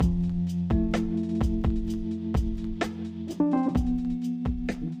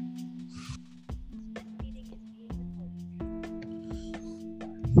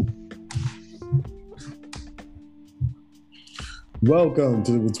Welcome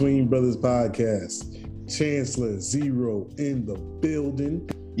to the Between Brothers podcast. Chancellor Zero in the building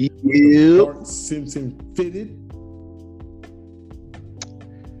with the Bart Simpson fitted.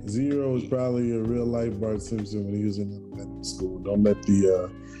 Zero is probably a real life Bart Simpson when he was in elementary school. Don't let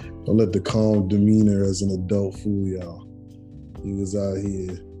the calm demeanor as an adult fool y'all. He was out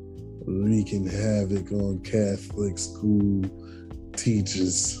here wreaking havoc on Catholic school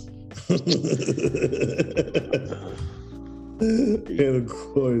teachers. And of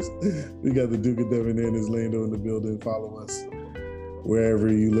course, we got the Duke of Devon Lando in the building. Follow us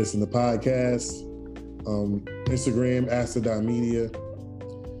wherever you listen to podcasts. Instagram, Aster.media.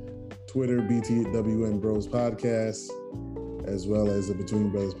 Twitter, BTWN Bros Podcast, as well as the Between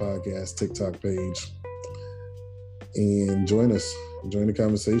Brothers Podcast TikTok page. And join us. Join the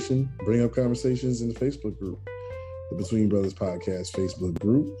conversation. Bring up conversations in the Facebook group, the Between Brothers Podcast Facebook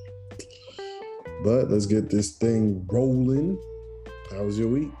group. But let's get this thing rolling. How was your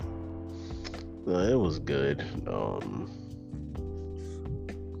week? It was good.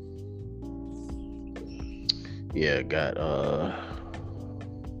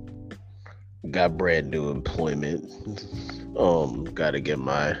 Got brand new employment. Got to get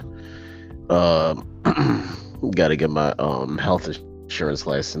my health insurance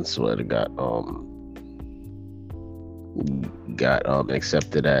license. So I got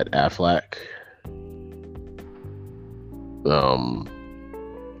accepted at Aflac.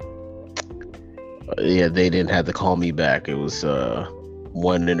 They didn't have to call me back. It was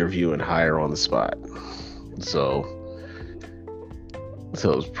one interview and hire on the spot. So I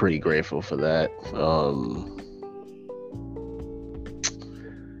was pretty grateful for that.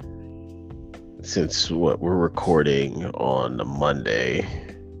 Since we're recording on a Monday,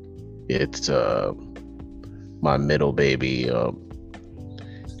 it's my middle baby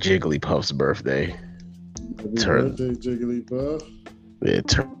Jigglypuff's birthday. Happy birthday, Jigglypuff. It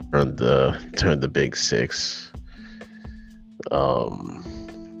turned the big 6.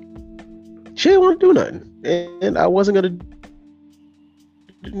 She didn't want to do nothing, and I wasn't gonna.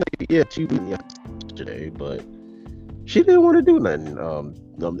 She was yesterday, but she didn't want to do nothing.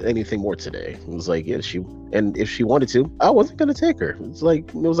 Anything more today. It was like, if she wanted to, I wasn't gonna take her. It was like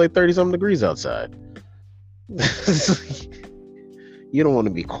 30-something degrees outside. You don't want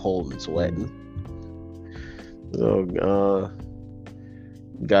to be cold and sweating. So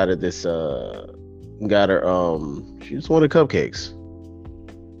got her she just wanted cupcakes.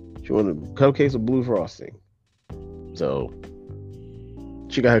 She wanted cupcakes with blue frosting. So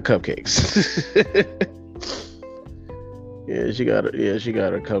she got her cupcakes. She got her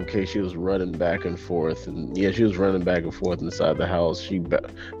cupcake. She was running back and forth, inside the house. She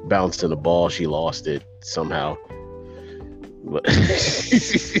bounced in the ball. She lost it somehow. But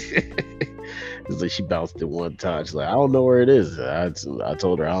it's like she bounced it one time. She's like, I don't know where it is. I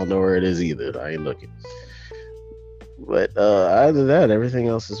told her I don't know where it is either. I ain't looking. But other than that, everything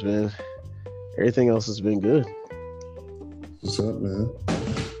else has been good. What's up, man?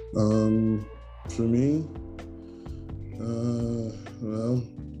 For me,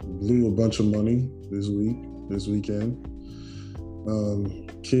 blew a bunch of money this weekend.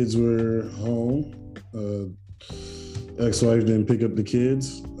 Kids were home. Ex-wife didn't pick up the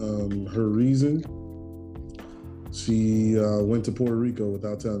kids. Her reason, she went to Puerto Rico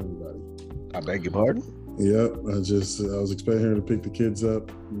without telling anybody. I beg your pardon? Yep. I was expecting her to pick the kids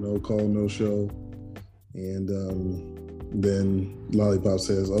up. No call, no show. And then Lollipop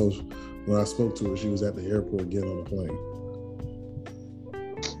says, "Oh, when I spoke to her, she was at the airport getting on the plane."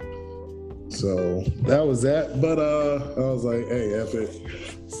 So that was that. But I was like, "Hey, F it,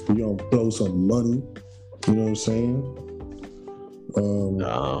 you gonna blow some money?" You know what I'm saying?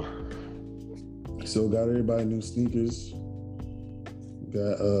 So got everybody new sneakers.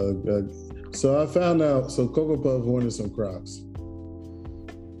 So I found out. So Cocoa Puff wanted some Crocs,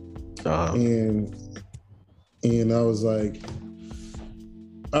 and I was like,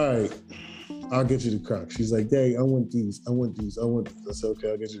 "All right, I'll get you the Crocs." She's like, "Hey, I want these. I said,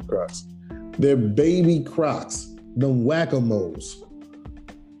 "Okay, I'll get you the Crocs." They're baby Crocs, them whack-a-moles,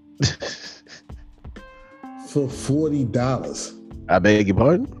 for $40. I beg your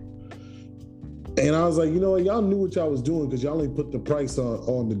pardon? And I was like, you know what? Y'all knew what y'all was doing because y'all only put the price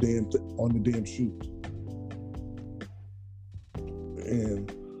on the damn shoes. And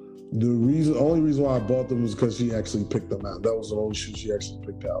the only reason why I bought them was because she actually picked them out. That was the only shoe she actually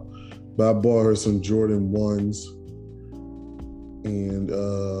picked out. But I bought her some Jordan 1s and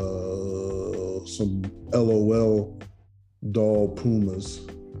some LOL doll Pumas.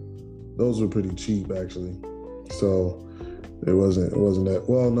 Those were pretty cheap actually. So it wasn't that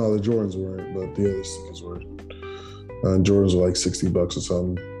well. No, the Jordans weren't, but the other sneakers were. Jordans were like $60 or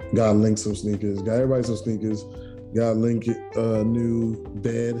something. Got Link some sneakers. Got everybody some sneakers. Got Link new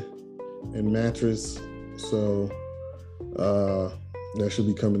bed and mattress. So that should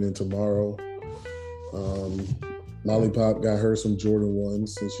be coming in tomorrow. Lollipop got her some Jordan 1s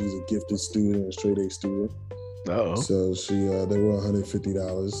since she's a gifted student, a straight A student. Uh-oh. So they were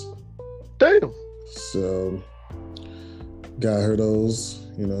 $150. Damn. So got her those.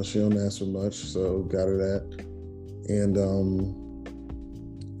 You know, she don't ask for much, so got her that. And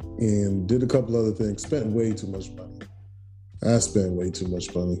did a couple other things. Spent way too much money. I spent way too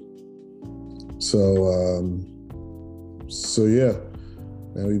much money. So yeah.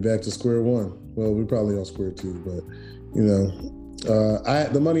 Now we back to square one. Well, we're probably on square two, but you know,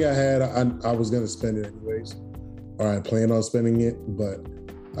 the money I had, I was gonna spend it anyways, or I planned on spending it, but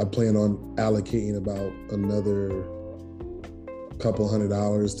I plan on allocating about another couple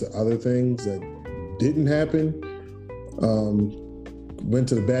 $100 to other things that didn't happen. Went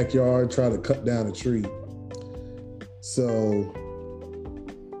to the backyard, tried to cut down a tree. So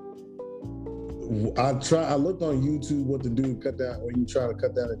I looked on YouTube what to do to cut down when you try to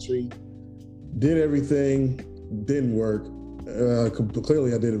cut down a tree. Did everything, didn't work.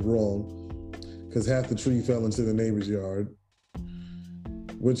 Clearly I did it wrong because half the tree fell into the neighbor's yard.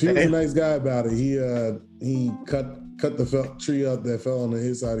 Which he was a nice guy about it. He cut the tree up that fell on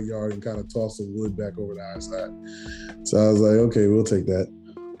his side of the yard and kind of tossed the wood back over to our side. So I was like, okay, we'll take that.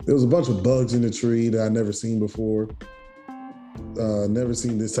 There was a bunch of bugs in the tree that I'd never seen before. Never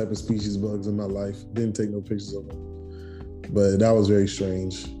seen this type of species of bugs in my life. Didn't take no pictures of them. But that was very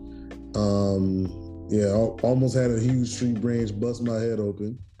strange. Almost had a huge tree branch bust my head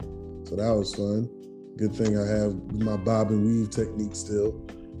open. So that was fun. Good thing I have my bob and weave technique still.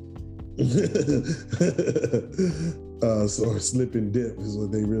 Or slip and dip is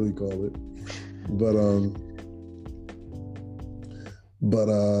what they really call it.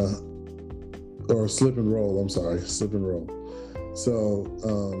 Or slip and roll, I'm sorry, slip and roll. So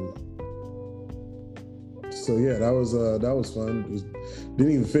yeah, that was fun.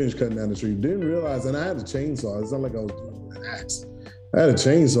 Didn't even finish cutting down the tree. Didn't realize, and I had a chainsaw. It's not like I was doing it with an axe. I had a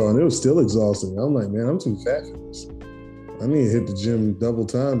chainsaw and it was still exhausting. I'm like, man, I'm too fat for this. I need to hit the gym double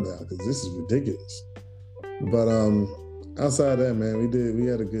time now because this is ridiculous. But outside of that, man, we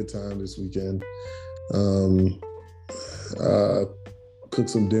had a good time this weekend. Cooked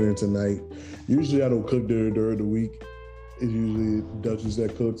some dinner tonight. Usually I don't cook dinner during the week. It's usually Duchess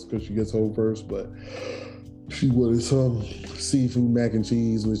that cooks because she gets home first, but she wanted some seafood mac and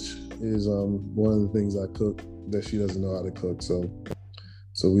cheese, which is one of the things I cook that she doesn't know how to cook. So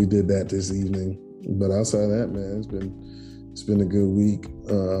we did that this evening. But outside of that, man, it's been a good week.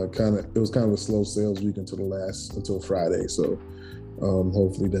 It was kind of a slow sales week until Friday. So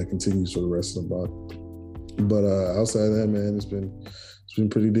hopefully that continues for the rest of the month. But outside of that, man, it's been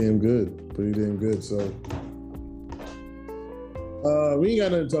pretty damn good. Pretty damn good. So we ain't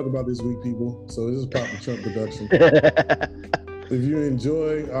got nothing to talk about this week, people. So this is Pop the Trunk production. If you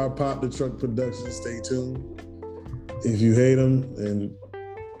enjoy our Pop the Trunk production, stay tuned. If you hate them, then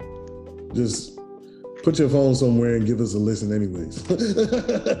just put your phone somewhere and give us a listen anyways.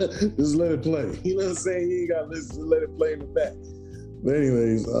 Just let it play. You know what I'm saying? You ain't got to listen, just let it play in the back. But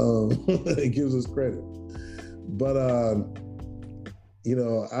anyways, it gives us credit. But,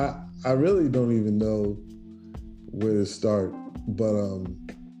 I really don't even know where to start. But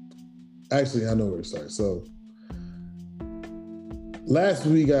actually, I know where to start. So last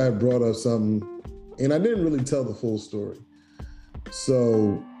week I brought up something, and I didn't really tell the full story.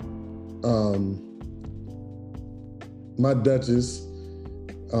 So my Duchess,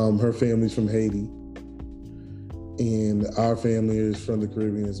 her family's from Haiti, and our family is from the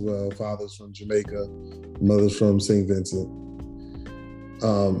Caribbean as well. Father's from Jamaica, mother's from St. Vincent.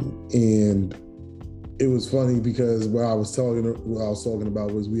 And it was funny because what I was talking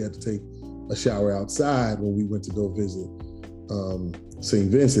about was we had to take a shower outside when we went to go visit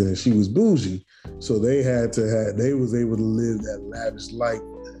St. Vincent, and she was bougie, so they was able to live that lavish life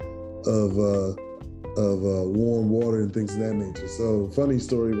of warm water and things of that nature. So funny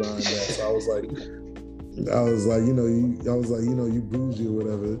story behind that. So I was like, you bougie or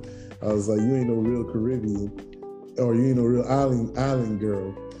whatever. I was like, you ain't no real Caribbean, or you ain't no real island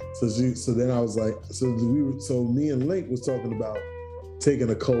girl. So then I was like, so me and Link was talking about taking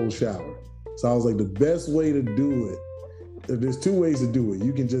a cold shower. So I was like, the best way to do it, there's two ways to do it.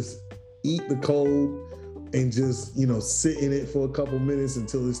 You can just eat the cold and just, sit in it for a couple minutes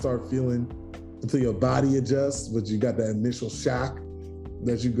until your body adjusts, but you got that initial shock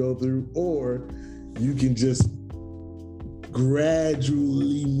that you go through, or you can just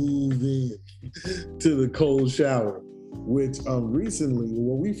gradually move in to the cold shower. which recently,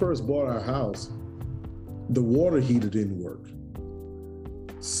 when we first bought our house, the water heater didn't work.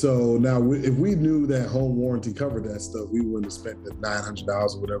 So now, if we knew that home warranty covered that stuff, we wouldn't have spent the $900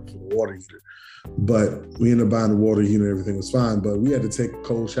 or whatever for the water heater. But we ended up buying the water heater and everything was fine. But we had to take a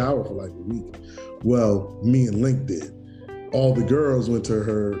cold shower for like a week. Well, me and Link did. All the girls went to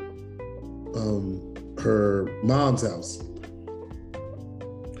her mom's house,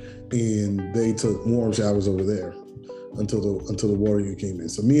 and they took warm showers over there until the water heater came in.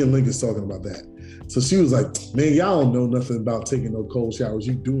 So me and Link is talking about that. So she was like, man, y'all don't know nothing about taking no cold showers.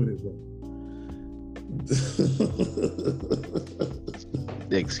 You doing it wrong.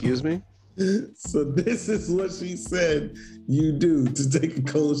 Excuse me? So this is what she said you do to take a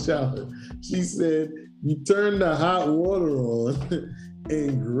cold shower. She said, you turn the hot water on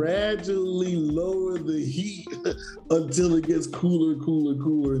and gradually lower the heat until it gets cooler,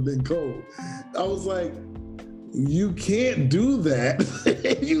 and then cold. I was like, you can't do that.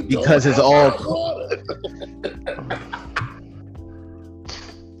 Because it's all water.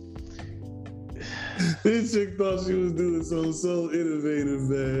 This chick thought she was doing something so innovative,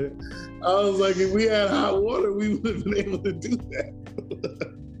 man. I was like, if we had hot water, we would have been able to do that.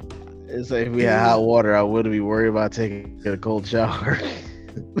 It's like if we had hot water, I wouldn't be worried about taking a cold shower.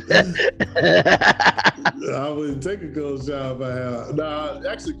 I wouldn't take a cold shower if I had. Nah,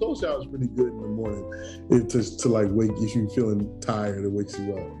 actually, cold shower is pretty good in the morning. To like wake if you're feeling tired, it wakes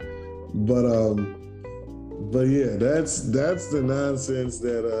you up. But yeah, that's the nonsense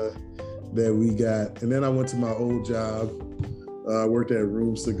that we got. And then I went to my old job. I worked at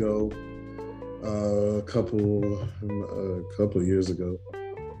Rooms to Go a couple of years ago.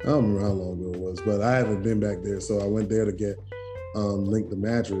 I don't remember how long ago it was, but I haven't been back there. So I went there to get Link the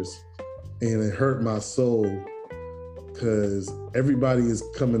mattress, and it hurt my soul because everybody is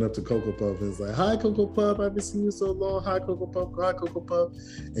coming up to Cocoa Puff and it's like, hi, Cocoa Puff, I haven't seen you so long. Hi, Cocoa Puff. Hi, Cocoa Puff.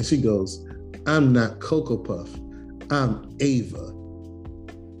 And she goes, I'm not Cocoa Puff. I'm Ava.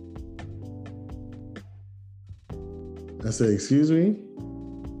 I said, excuse me?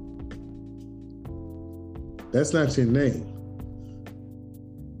 That's not your name.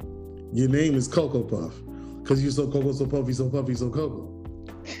 Your name is Cocoa Puff. Because you're so cocoa, so puffy, so cocoa.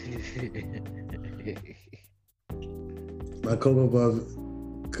 My Cocoa Puff,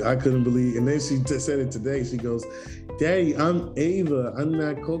 I couldn't believe. And then she said it today. She goes, Daddy, I'm Ava. I'm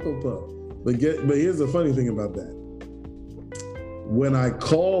not Cocoa Puff. But here's the funny thing about that. When I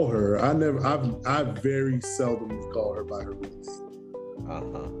call her, I very seldomly call her by her real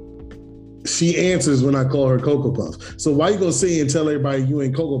name. She answers when I call her Cocoa Puff. So why you gonna say and tell everybody you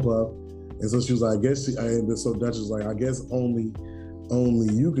ain't Cocoa Puff? And so she was like, so Dutch was like, I guess only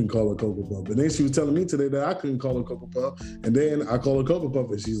you can call her Cocoa Puff. But then she was telling me today that I couldn't call her Cocoa Puff. And then I call her Cocoa Puff,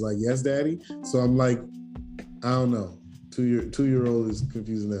 and she's like, yes, Daddy. So I'm like, I don't know. Two-year-old is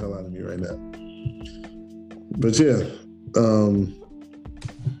confusing the hell out of me right now. But yeah.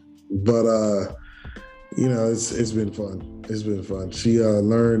 You know, it's been fun. It's been fun. She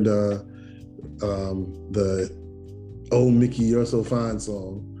learned the "Oh Mickey, You're So Fine"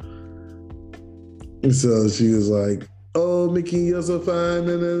 song. And so she was like, "Oh Mickey, you're so fine,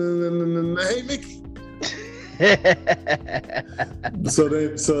 na, na, na, na, na, na. Hey Mickey."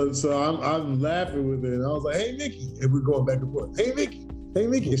 So I'm laughing with her, and I was like, "Hey Mickey," and we're going back and forth. "Hey Mickey, hey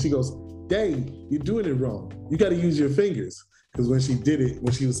Mickey," and she goes, "Daddy, you're doing it wrong. You got to use your fingers." Because when she did it,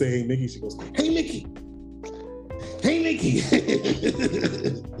 when she was saying "Hey Mickey," she goes, "Hey Mickey, hey Mickey."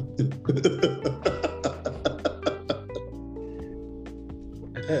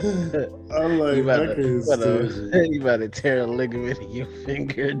 I'm like, you about to tear a ligament in your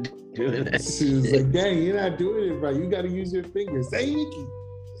finger doing that. She was like, "Dang, you're not doing it right. You got to use your fingers." Hey Mickey.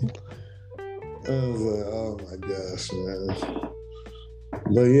 I was like, oh my gosh, man.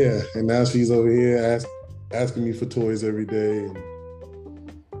 But yeah, and now she's over here asking me for toys every day, and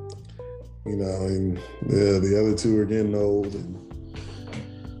you know, and the other two are getting old, and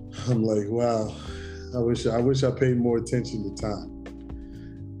I'm like, wow, I wish I paid more attention to time.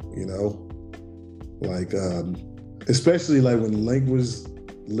 You know, like especially like when Link was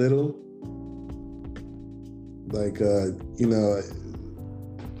little, like you know,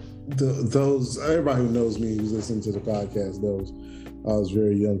 those everybody who knows me who's listening to the podcast knows I was a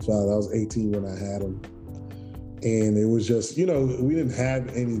very young father. I was 18 when I had him. And it was just, you know, we didn't have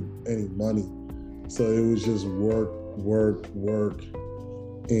any money. So it was just work.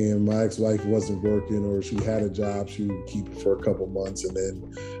 And my ex-wife wasn't working, or she had a job. She would keep it for a couple months and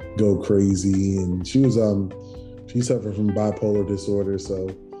then go crazy. And she suffered from bipolar disorder. So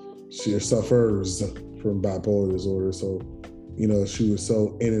she suffers from bipolar disorder. So, you know, she was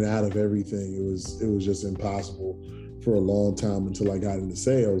so in and out of everything. It was just impossible for a long time until I got into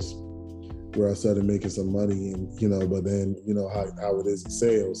sales, where I started making some money. And, but then, how it is in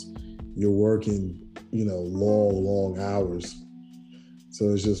sales, you're working, long hours.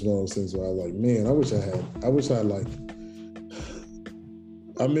 So it's just one of those things where I'm like, man, I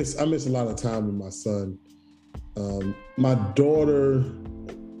miss a lot of time with my son. My daughter,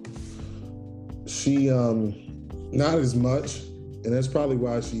 she, not as much. And that's probably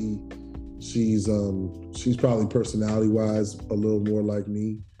why she's probably personality wise a little more like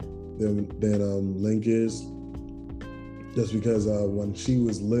me than Link is. Just because when she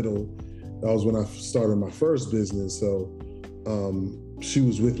was little, that was when I started my first business. So she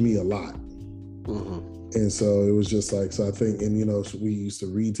was with me a lot. Mm-hmm. And so it was just like, so I think, and we used to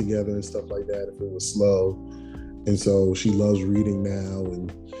read together and stuff like that if it was slow. And so she loves reading now,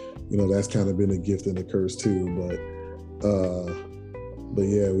 and that's kind of been a gift and a curse too. But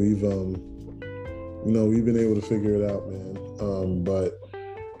yeah, we've been able to figure it out, man. But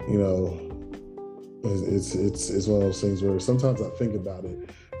it's one of those things where sometimes I think about it,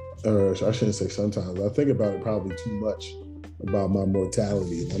 or I shouldn't say sometimes, I think about it probably too much about my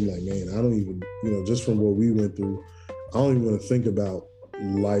mortality. And I'm like, man, I don't even, just from what we went through, I don't even want to think about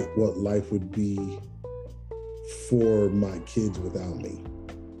what life would be for my kids without me.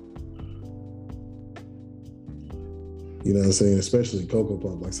 You know what I'm saying? Especially Cocoa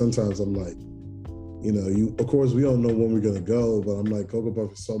Puff. Like sometimes I'm like, of course we don't know when we're gonna go, but I'm like, Cocoa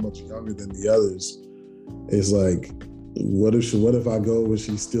Puff is so much younger than the others. It's like, what if I go when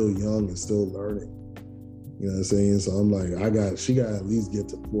she's still young and still learning? You know what I'm saying? So I'm like, she got to at least get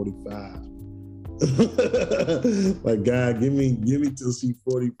to 45. Like, God, give me till she's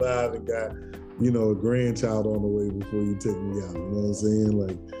 45 and got, a grandchild on the way before you take me out. You know what I'm saying?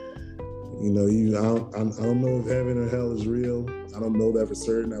 Like, I don't know if heaven or hell is real. I don't know that for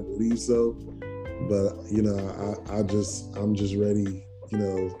certain. I believe so. But, I'm just ready.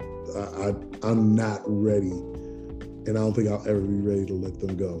 I'm not ready. And I don't think I'll ever be ready to let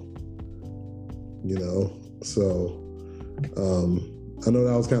them go. So I know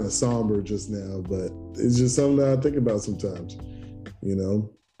that was kind of somber just now, but it's just something that I think about sometimes,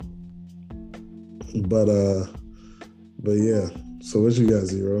 But yeah. So what you got,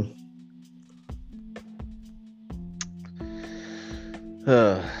 Zero?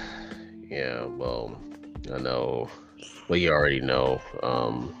 Yeah, well, I know. Well, you already know.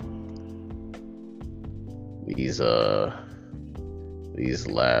 These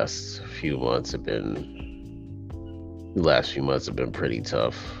last few months have been pretty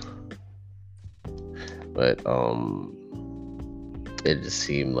tough. But it just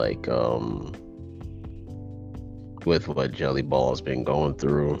seemed like with what Jelly Ball's been going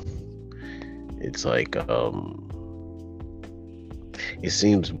through, it's like it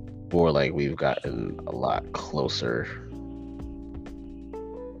seems more like we've gotten a lot closer.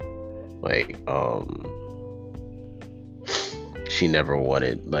 Like she never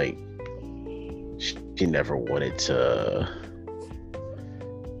wanted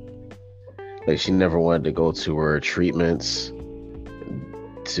to go to her treatments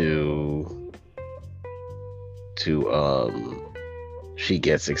she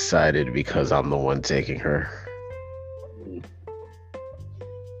gets excited because I'm the one taking her.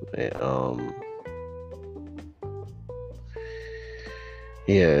 And,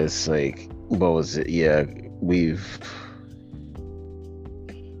 yeah, it's like, what was it? Yeah, we've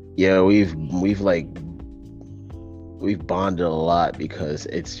bonded a lot because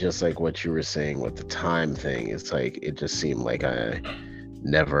it's just like what you were saying with the time thing. It's like, it just seemed like I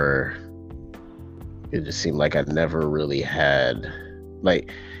never really had,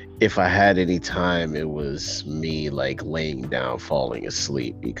 like, if I had any time, it was me like laying down, falling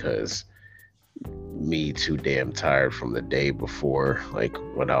asleep, because me too damn tired from the day before, like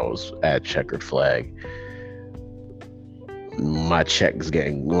when I was at Checkered Flag. My check's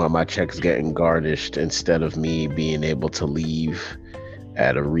getting garnished. Instead of me being able to leave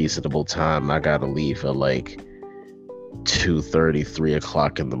at a reasonable time, I gotta leave at like 2:30, 3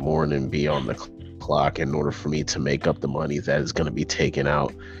 o'clock in the morning, be on the clock in order for me to make up the money that is going to be taken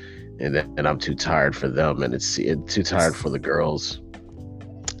out. And I'm too tired for them, and it's too tired for the girls.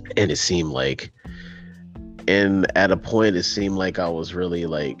 And it seemed like, and at a point it seemed like I was really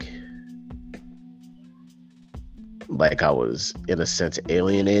like I was in a sense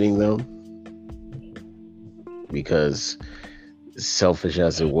alienating them, because selfish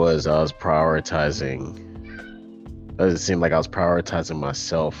as it was, it seemed like I was prioritizing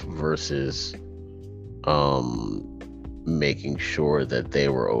myself versus making sure that they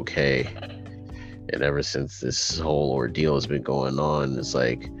were okay. And ever since this whole ordeal has been going on, it's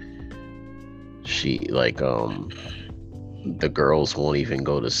like she the girls won't even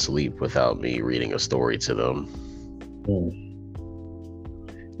go to sleep without me reading a story to them.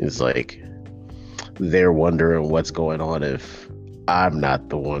 It's like they're wondering what's going on if I'm not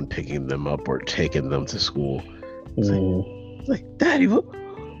the one picking them up or taking them to school. It's like, Daddy,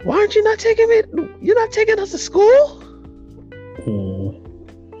 why aren't you not taking me? You're not taking us to school?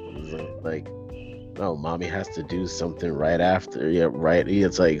 Like, no, mommy has to do something right after. Yeah, right.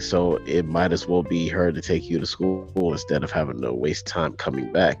 It's like, so it might as well be her to take you to school instead of having to waste time coming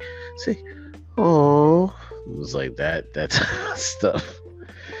back. See, oh, it was like that stuff.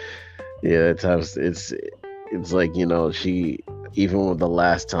 Yeah, at times it's like, she, even with the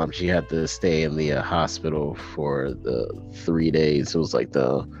last time she had to stay in the hospital for the 3 days, it was like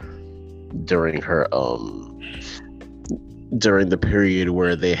during her during the period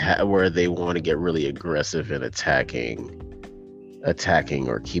where they want to get really aggressive in attacking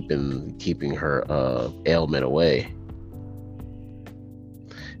or keeping her ailment away,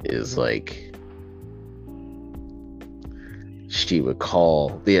 is like she would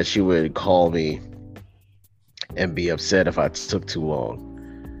call me and be upset if I took too long.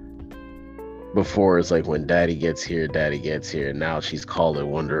 Before, it's like, when daddy gets here, and now she's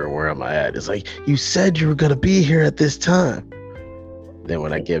calling wondering where am I at. It's like, you said you were gonna be here at this time. Then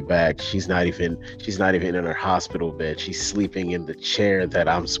when I get back, she's not even in her hospital bed. She's sleeping in the chair that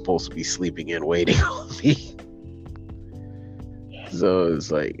I'm supposed to be sleeping in, waiting on me. So it's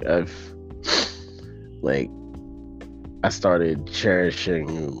like I started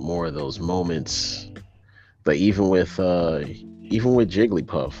cherishing more of those moments, but even with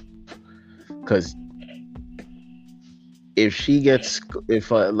Jigglypuff, because if she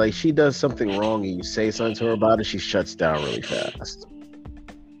does something wrong and you say something to her about it, she shuts down really fast.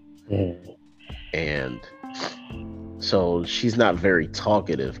 And so she's not very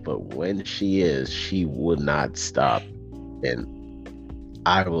talkative, but when she is, she would not stop. And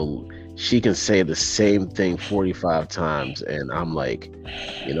she can say the same thing 45 times, and I'm like,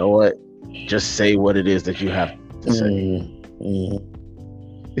 you know what? Just say what it is that you have to say.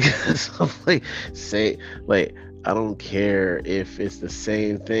 So I'm like, I don't care if it's the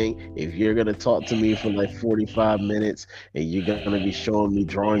same thing. If you're gonna talk to me for like 45 minutes and you're gonna be showing me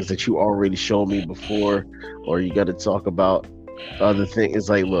drawings that you already showed me before, or you gotta talk about other things, it's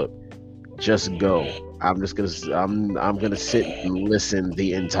like, look, just go. I'm gonna sit and listen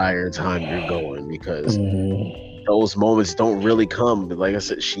the entire time you're going, because those moments don't really come. But like I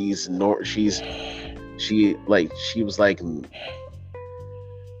said, she was like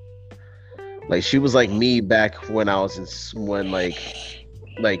me back when I was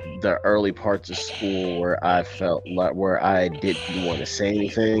like the early parts of school, where I felt like, where I didn't want to say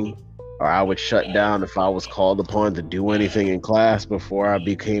anything, or I would shut down if I was called upon to do anything in class before I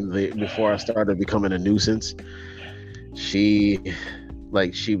started becoming a nuisance. She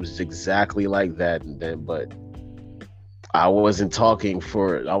was exactly like that. And then, but I wasn't talking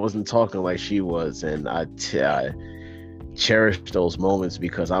like she was, and I cherish those moments,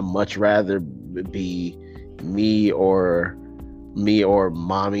 because I'd much rather be me or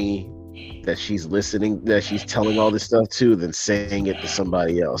mommy that she's telling all this stuff to, than saying it to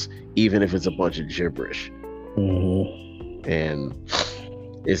somebody else, even if it's a bunch of gibberish. And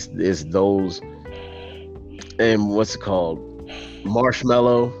it's those, and what's it called,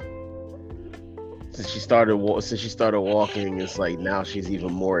 Marshmallow. Since she started walking, it's like now she's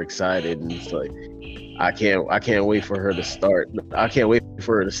even more excited, and it's like, I can't wait for her to start. I can't wait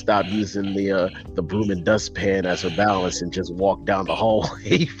for her to stop using the broom and dustpan as her balance and just walk down the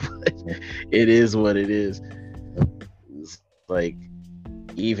hallway. It is what it is. It's like,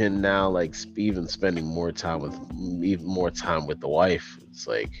 even now, like, even spending more time with the wife, it's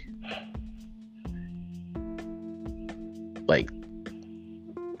like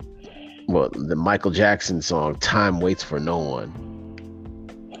well, the Michael Jackson song "Time Waits for No One."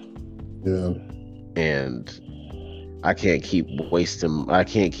 Yeah. And I can't keep on wasting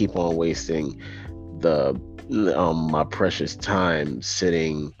my precious time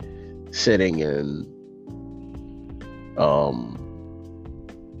sitting and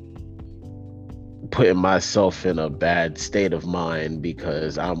putting myself in a bad state of mind,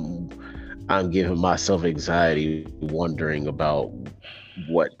 because I'm giving myself anxiety, wondering about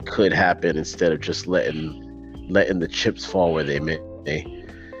what could happen, instead of just letting the chips fall where they may.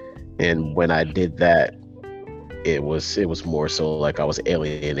 And when I did that, it was more so like I was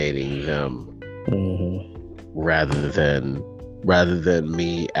alienating them, rather than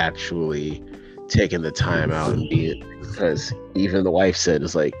me actually taking the time out and be it. Because even the wife said,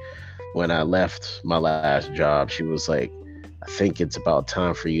 it's like, when I left my last job, she was like, I think it's about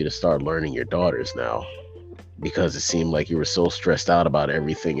time for you to start learning your daughters now, because it seemed like you were so stressed out about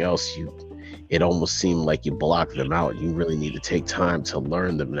everything else. It almost seemed like you blocked them out. You really need to take time to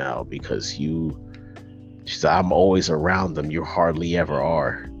learn them now because she said, I'm always around them. You hardly ever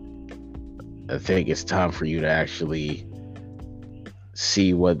are. I think it's time for you to actually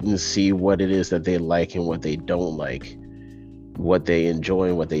see what it is that they like and what they don't like, what they enjoy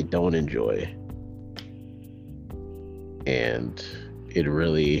and what they don't enjoy. And it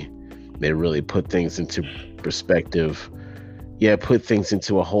really put things into perspective. Yeah, put things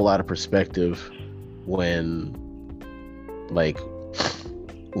into a whole lot of perspective when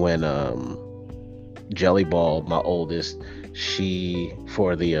Jelly Ball, my oldest, she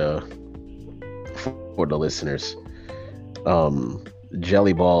for the listeners,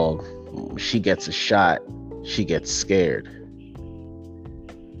 Jelly Ball, she gets a shot, she gets scared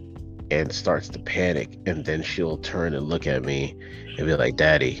and starts to panic, and then she'll turn and look at me and be like,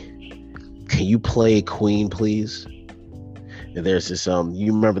 Daddy, can you play Queen, please? And there's this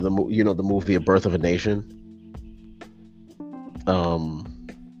you remember the movie A Birth of a Nation? Nat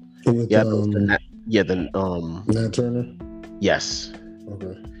Turner? Yes.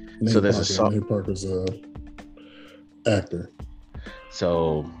 Okay. So there's a song. Nate Parker's actor.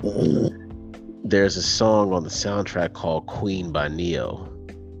 So there's a song on the soundtrack called Queen by Neo.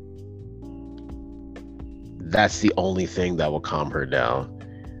 That's the only thing that will calm her down.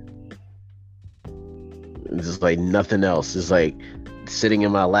 It's just like nothing else. It's like sitting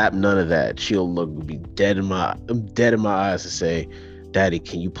in my lap, none of that. She'll be dead in my eyes and say, Daddy,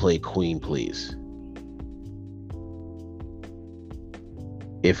 can you play Queen, please?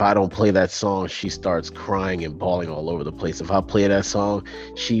 If I don't play that song, she starts crying and bawling all over the place. If I play that song,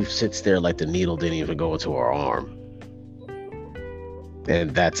 she sits there like the needle didn't even go into her arm.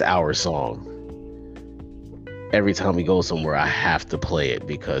 And that's our song. Every time we go somewhere, I have to play it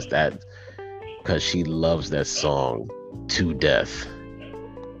because she loves that song to death.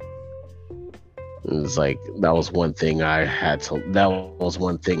 It's like that was one thing I had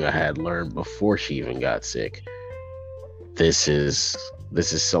learned before she even got sick. This is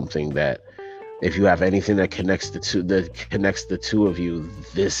something that if you have anything that connects the two of you,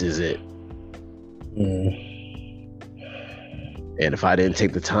 this is it. And if I didn't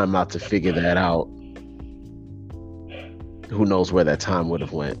take the time out to figure that out, who knows where that time would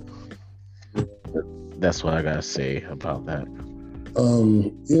have went. That's what I gotta say about that.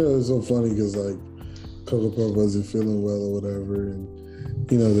 It's so funny because like Coco Puff wasn't feeling well or whatever, and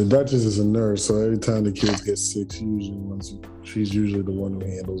the Duchess is a nurse, so every time the kids get sick, she's usually the one who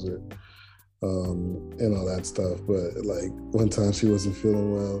handles it, and all that stuff. But like one time she wasn't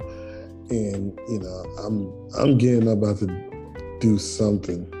feeling well, and I'm getting about to do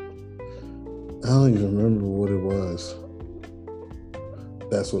something. I don't even remember what it was.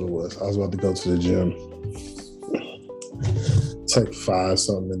 That's what it was. I was about to go to the gym. It's like 5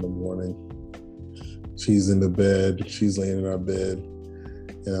 something in the morning. She's in the bed. She's laying in our bed.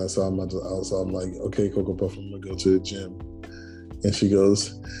 So I'm like, okay, Coco Puff, I'm gonna go to the gym. And she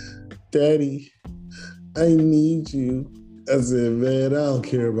goes, Daddy, I need you. I said, man, I don't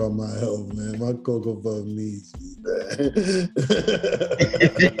care about my health, man. My Coco Puff needs me, man.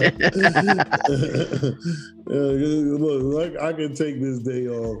 Look, I can take this day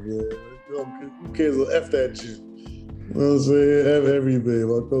off, man. Who cares? F that gym. You know what I'm saying? F everything.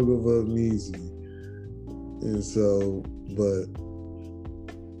 My Coco Puff needs me. And so, but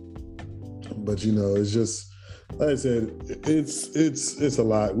it's just, like I said, it's a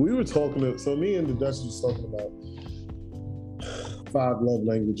lot. We were talking, so me and the Dutch was talking about 5 love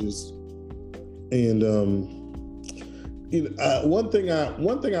languages. And one thing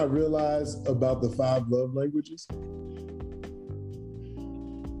I realized about the 5 love languages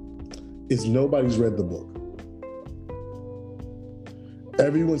is nobody's read the book.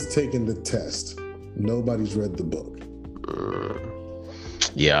 Everyone's taken the test. Nobody's read the book.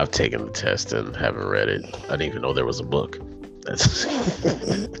 Yeah, I've taken the test and haven't read it. I didn't even know there was a book. That's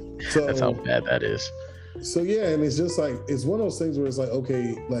how bad that is. So yeah, and it's just like, it's one of those things where it's like,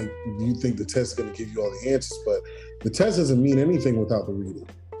 okay, like you think the test is going to give you all the answers, but the test doesn't mean anything without the reading.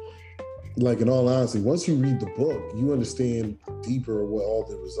 Like in all honesty, once you read the book, you understand deeper where all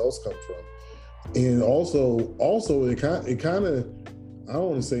the results come from. And also it kind of, I don't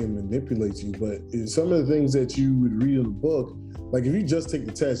want to say it manipulates you, but some of the things that you would read in the book, like if you just take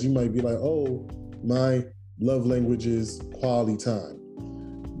the test, you might be like, oh, my love language is quality time.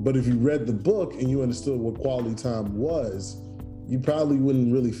 But if you read the book and you understood what quality time was, you probably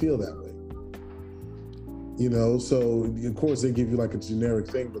wouldn't really feel that way. So of course they give you like a generic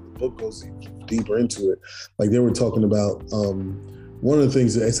thing, but the book goes deeper into it. Like they were talking about one of the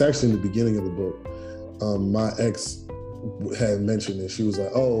things, it's actually in the beginning of the book. my ex had mentioned it. She was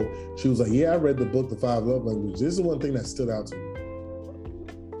like, yeah, I read the book, The Five Love Languages. This is one thing that stood out to me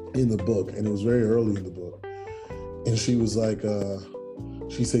in the book, and it was very early in the book. And she was like,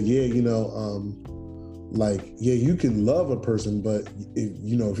 she said, yeah, you can love a person, but if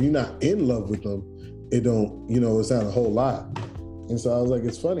you're not in love with them, it's not a whole lot. And so I was like,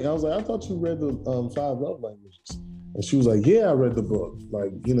 it's funny. I was like, I thought you read the Five Love Languages. And she was like, yeah, I read the book.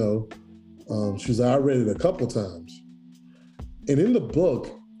 She was like, I read it a couple times. And in the book,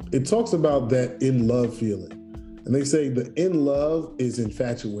 it talks about that in love feeling. And they say the in love is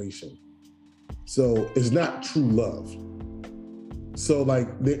infatuation. So it's not true love. So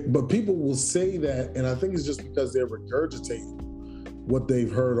but people will say that, and I think it's just because they're regurgitating what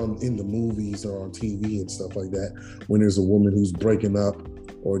they've heard in the movies or on TV and stuff like that. When there's a woman who's breaking up,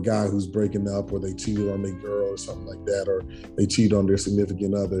 or a guy who's breaking up, or they cheated on their girl or something like that, or they cheat on their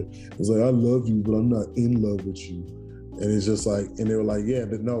significant other. It's like, I love you, but I'm not in love with you. And it's just like, and they were like, yeah,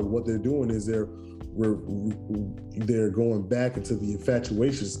 but no, what they're doing is they're going back into the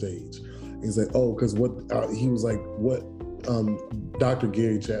infatuation stage. And he's like, oh, because he was like, what Dr.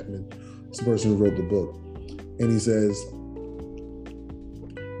 Gary Chapman is the person who wrote the book. And he says,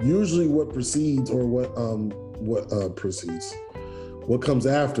 usually what precedes, or what comes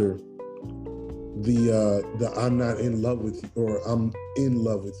after the I'm not in love with you, or I'm in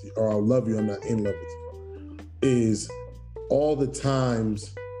love with you, or I love you, I'm not in love with you, is all the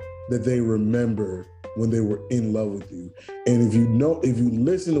times that they remember when they were in love with you. And if you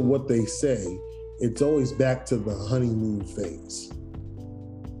listen to what they say, it's always back to the honeymoon phase.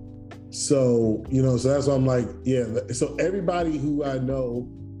 So, so that's why I'm like, yeah. So everybody who I know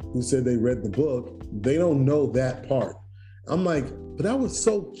who said they read the book, they don't know that part. I'm like, but that was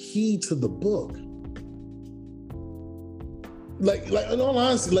so key to the book. Like in all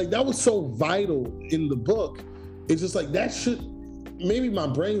honesty, that was so vital in the book. It's just like, maybe my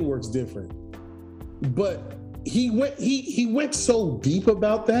brain works different, but he went so deep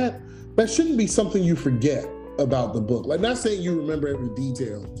about that. That shouldn't be something you forget about the book. Not saying you remember every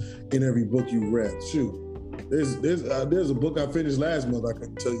detail in every book you read. Shoot, there's a book I finished last month. I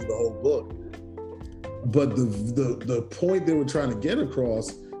couldn't tell you the whole book, but the point they were trying to get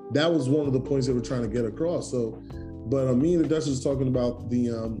across, that was one of the points they were trying to get across. So, but me and the Duchess was talking about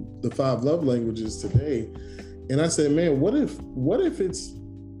the Five Love Languages today, and I said, man, what if it's,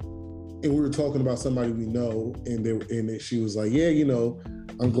 and we were talking about somebody we know, and she was like, yeah,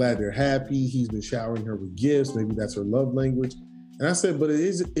 I'm glad they're happy. He's been showering her with gifts. Maybe that's her love language. And I said, but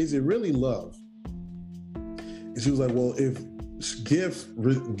is it really love? And she was like, well, if gift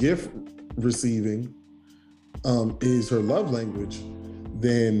receiving is her love language,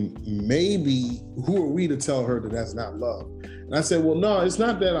 then maybe who are we to tell her that that's not love? And I said, well, no, it's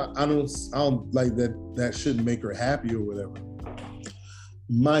not that I don't like that shouldn't make her happy or whatever.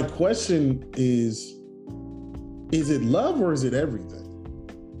 My question is it love or is it everything?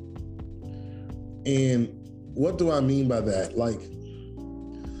 And what do I mean by that?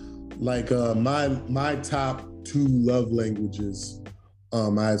 My top two love languages,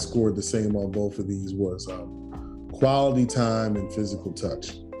 I had scored the same on both of these, was quality time and physical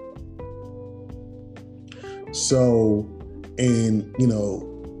touch. So, and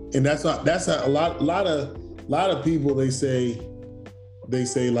that's a lot of people, they say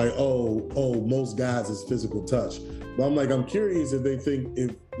like, oh, most guys is physical touch. But I'm curious if they think,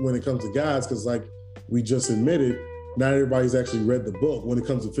 if when it comes to guys, because like we just admitted, not everybody's actually read the book. When it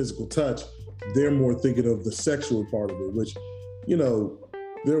comes to physical touch, they're more thinking of the sexual part of it, which,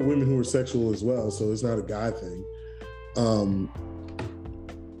 there are women who are sexual as well, so it's not a guy thing.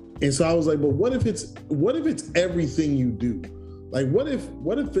 And so I was like, but what if it's everything you do? Like, what if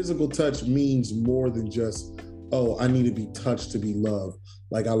physical touch means more than just, oh, I need to be touched to be loved.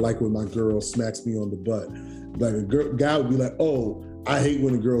 Like, I like when my girl smacks me on the butt. Like, a guy would be like, oh, I hate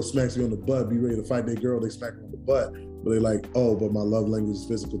when a girl smacks me on the butt, be ready to fight that girl, they smack me on the butt. But they're like, oh, but my love language is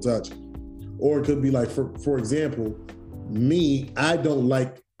physical touch. Or it could be like, for example, me, I don't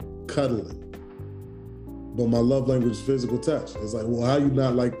like cuddling, but my love language is physical touch. It's like, well, how you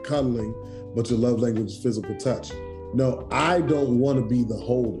not like cuddling, but your love language is physical touch? No, I don't want to be the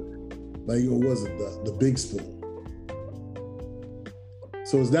holder. Like, it wasn't the big spoon.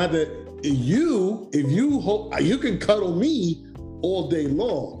 So it's not that if you can cuddle me all day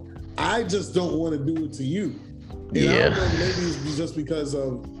long. I just don't want to do it to you. And I don't know, maybe it's just because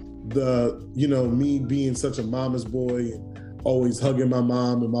of me being such a mama's boy and always hugging my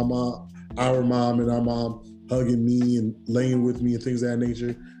mom and our mom and our mom hugging me and laying with me and things of that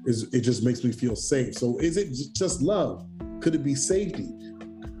nature. It just makes me feel safe. So is it just love? Could it be safety?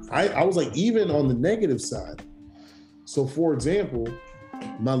 I was like, even on the negative side. So for example,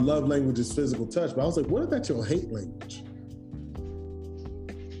 my love language is physical touch, but I was like, what if that's your hate language?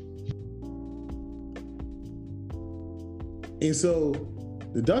 And so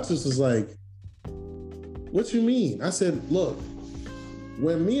the Duchess was like, what you mean? I said, look,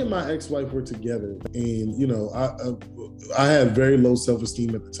 when me and my ex-wife were together, and you know, I had very low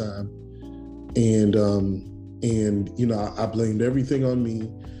self-esteem at the time, and you know, I blamed everything on me.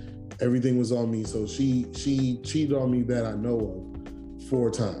 Everything was on me. So she cheated on me that I know of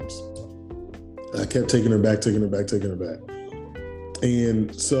 4 times. I kept taking her back.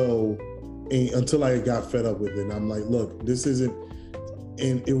 And so, until I got fed up with it, and I'm like, look, this isn't.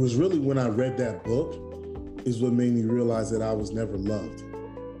 And it was really when I read that book is what made me realize that I was never loved.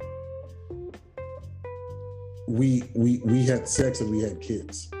 We had sex and we had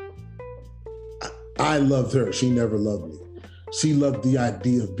kids. I loved her. She never loved me. She loved the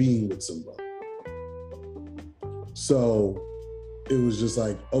idea of being with somebody. So it was just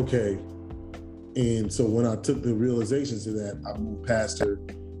like, okay. And so when I took the realizations of that, I moved past her,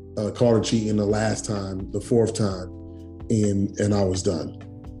 called her cheating the last time, the 4th time, and I was done.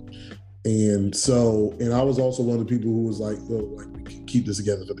 And so, and I was also one of the people who was like, oh, like we can keep this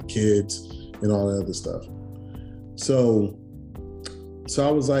together for the kids and all that other stuff. So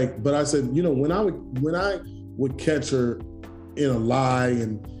I was like, but I said, you know, when I would catch her in a lie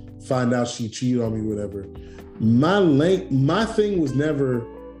and find out she cheated on me, whatever, my thing was never,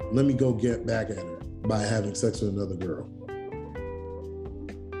 let me go get back at her by having sex with another girl.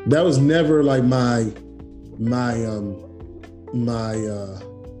 That was never like my mindset.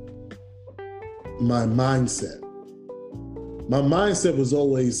 My mindset was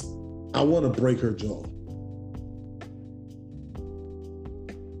always, I want to break her jaw.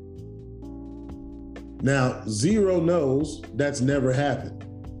 Now, Zero knows that's never happened.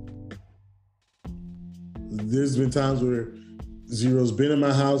 There's been times where Zero's been in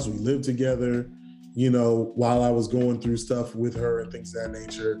my house, we lived together, you know, while I was going through stuff with her and things of that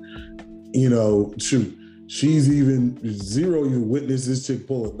nature. You know, shoot, Zero even witnessed this chick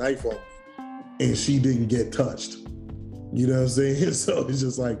pull a knife on me and she didn't get touched. You know what I'm saying? So it's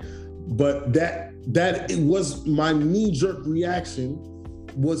just like, but that it was my knee-jerk reaction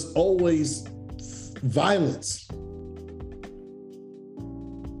was always violence.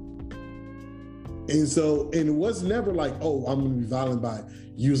 And it was never like, oh, I'm gonna be violent by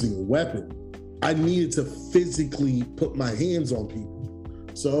using a weapon. I needed to physically put my hands on people.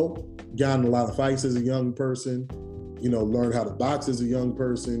 So got in a lot of fights as a young person, you know, learned how to box as a young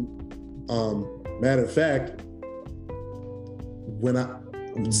person. Matter of fact, when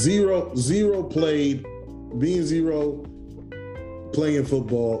Zero played, being Zero, playing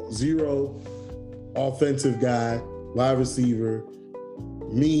football, Zero offensive guy, wide receiver,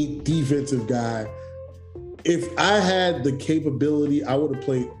 me defensive guy. If I had the capability, I would have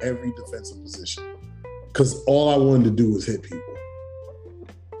played every defensive position because all I wanted to do was hit people.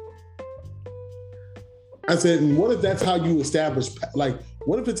 I said, and what if that's how you establish, like,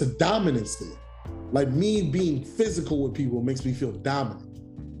 what if it's a dominance thing? Like me being physical with people makes me feel dominant.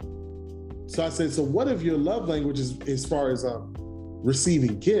 So I said, so what if your love language is as far as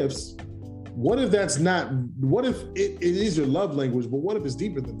receiving gifts? What if that's not, what if it is your love language, but what if it's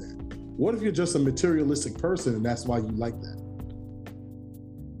deeper than that? What if you're just a materialistic person and that's why you like that?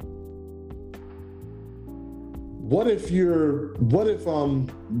 What if your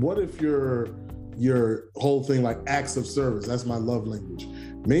whole thing like acts of service, that's my love language.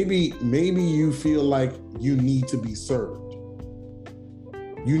 Maybe you feel like you need to be served.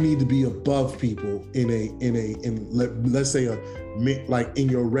 You need to be above people let's say like in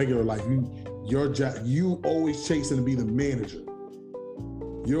your regular life, your job, you always chasing to be the manager.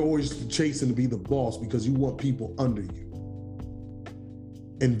 You're always chasing to be the boss because you want people under you.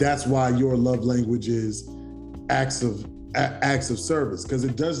 And that's why your love language is acts of service, because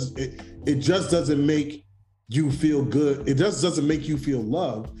it just doesn't make you feel good. It just doesn't make you feel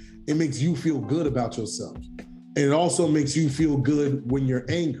loved. It makes you feel good about yourself. And it also makes you feel good when you're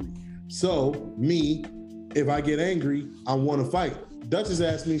angry. So me, if I get angry, I want to fight. Duchess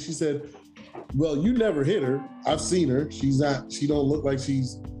asked me, she said, well, you never hit her. I've seen her. She don't look like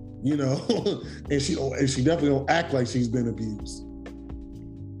she's, you know, and she definitely don't act like she's been abused.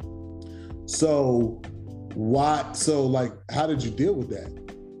 So like, how did you deal with that?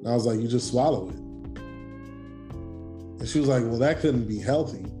 And I was like, you just swallow it. And she was like, well, that couldn't be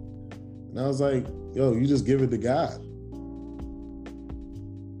healthy. And I was like, yo, you just give it to God.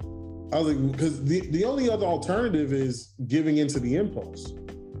 I was like, because the only other alternative is giving into the impulse.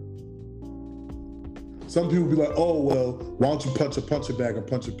 some people be like, oh, well, why don't you punch a punching bag or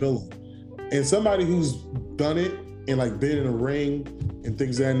punch a pillow? And somebody who's done it and like been in a ring and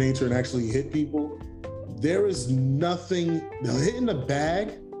things of that nature and actually hit people, there is nothing, hitting a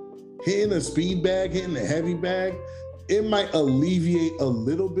bag, hitting a speed bag, hitting a heavy bag, it might alleviate a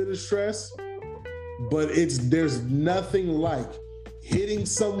little bit of stress, but there's nothing like hitting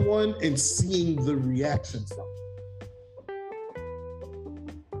someone and seeing the reaction from it.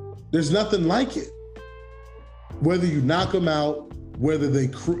 There's nothing like it. Whether you knock them out, whether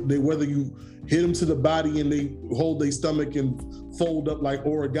you hit them to the body and they hold their stomach and fold up like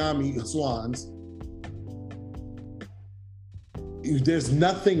origami swans, there's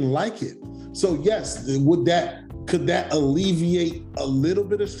nothing like it. So yes, could that alleviate a little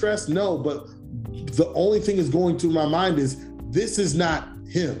bit of stress? No, but the only thing that's going through my mind is this is not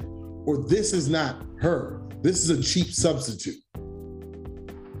him or this is not her. This is a cheap substitute.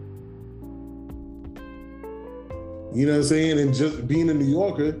 You know what I'm saying? And just being a New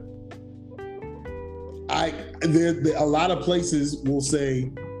Yorker, a lot of places will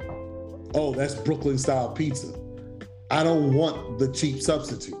say, oh, that's Brooklyn style pizza. I don't want the cheap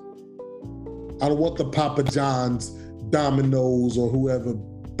substitute. I don't want the Papa John's, Domino's, or whoever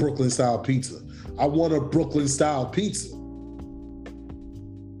Brooklyn style pizza. I want a Brooklyn style pizza.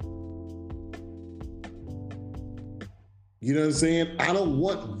 You know what I'm saying? I don't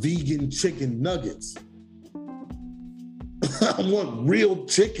want vegan chicken nuggets. I want real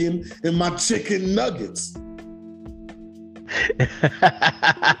chicken in my chicken nuggets.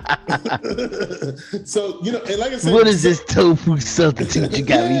 So, you know, and like I said, what is this tofu substitute you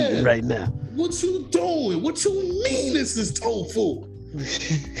got me eating right now? What you doing? What you mean this is tofu?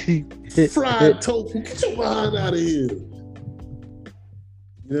 Fried tofu. Get your behind out of here. You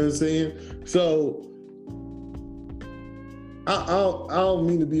know what I'm saying? So I don't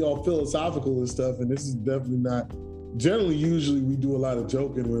mean to be all philosophical and stuff, and this is definitely not. Generally, usually we do a lot of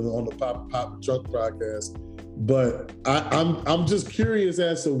joking on the Pop Trunk podcast, but I'm just curious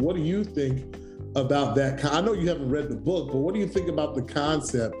as to what do you think about that? I know you haven't read the book, but what do you think about the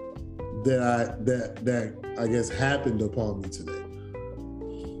concept that I guess happened upon me today?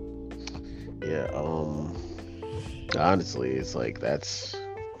 Yeah, honestly, it's like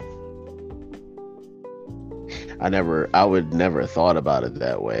I would never thought about it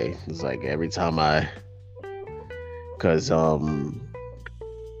that way. It's like every time I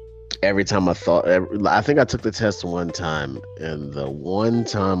think I took the test one time, and the one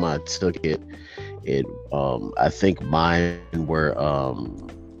time I took it, I think mine were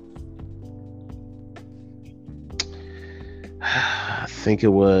I think it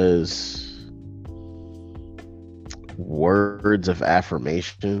was words of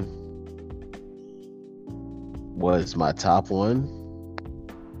affirmation was my top one.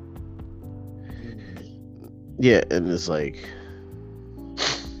 Yeah, and it's like,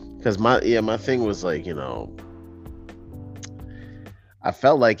 because my thing was like, you know, I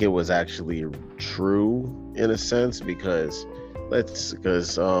felt like it was actually true in a sense because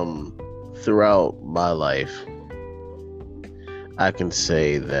throughout my life, I can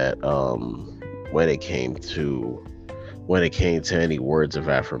say that when it came to any words of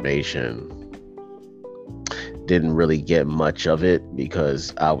affirmation, didn't really get much of it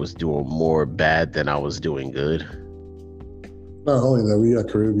because I was doing more bad than I was doing good. Not only that, we got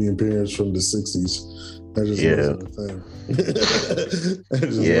Caribbean parents from the 60s. That just wasn't a thing. That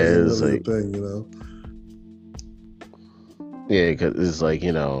just wasn't a thing, you know? Yeah, because it's like,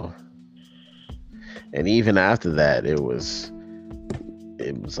 you know, and even after that, it was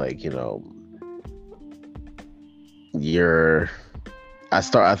like, you know, I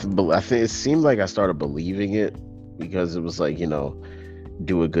think it seemed like I started believing it because it was like, you know,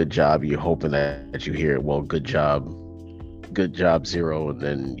 do a good job. You're hoping that you hear, well, good job 0, and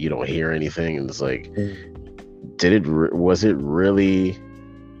then you don't hear anything. And it's like, was it really,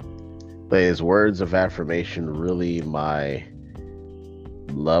 like, is words of affirmation really my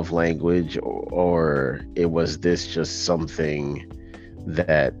love language, or was this just something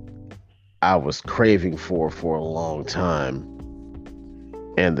that I was craving for a long time?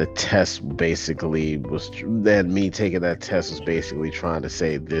 And the test basically me taking that test was basically trying to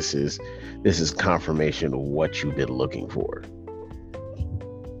say this is confirmation of what you've been looking for.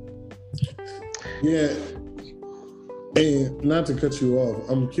 Yeah. And not to cut you off,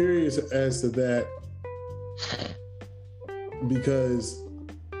 I'm curious as to that because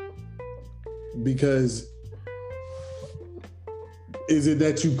is it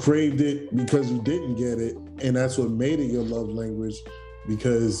that you craved it because you didn't get it and that's what made it your love language?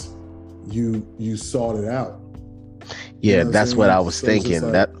 Because you sought it out. Yeah, you know that's what I was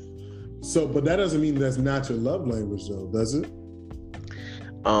thinking. So, but that doesn't mean that's not your love language, though, does it?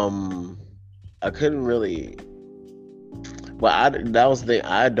 I couldn't really. Well, that was the thing.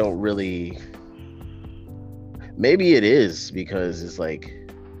 I don't really. Maybe it is because it's like.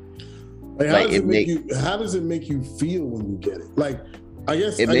 Like, how does it make you feel when you get it? Like, I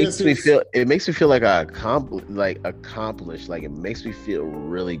guess it makes me feel. It makes me feel like accomplished. Like it makes me feel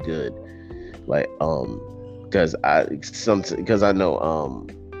really good. Like because I know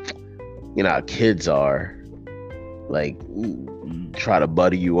you know how kids are, like try to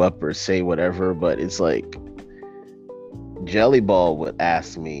butter you up or say whatever, but it's like Jelly Ball would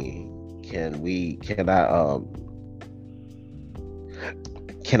ask me, can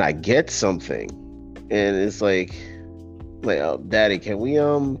I get something? And it's like Daddy, can we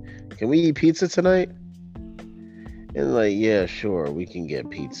eat pizza tonight? And like, yeah, sure, we can get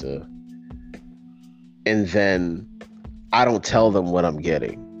pizza. And then I don't tell them what I'm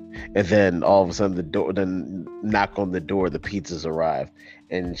getting. And then all of a sudden then knock on the door, the pizzas arrive,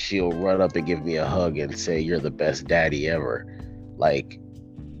 and she'll run up and give me a hug and say, "You're the best daddy ever." Like,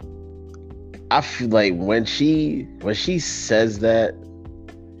 I feel like when she says that,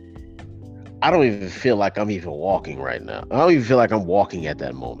 I don't even feel like I'm even walking right now. I don't even feel like I'm walking at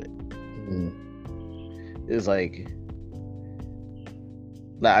that moment. Mm. It's like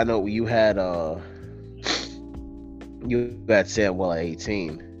I know you had Samuel at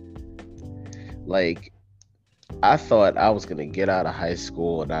 18. Like, I thought I was gonna get out of high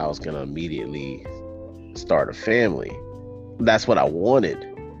school and I was gonna immediately start a family. That's what I wanted.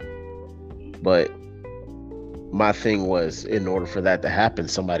 But my thing was, in order for that to happen,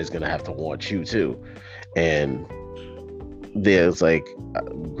 somebody's gonna have to want you too. And there's like,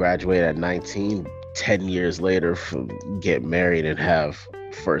 graduate at 19, 10 years later, get married and have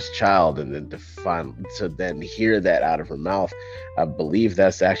first child, and then to then hear that out of her mouth, I believe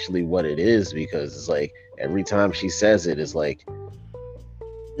that's actually what it is, because it's like every time she says it, it's like,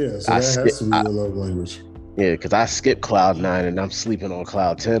 yeah, so that has to be your love language. Yeah, because I skip cloud 9 and I'm sleeping on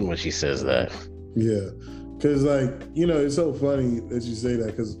cloud 10 when she says that. Yeah, because like, you know, it's so funny that you say that,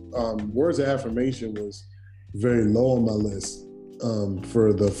 because words of affirmation was very low on my list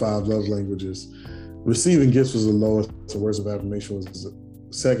for the 5 love languages. Receiving gifts was the lowest, so words of affirmation was the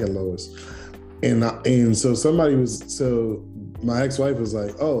second lowest. And so my ex-wife was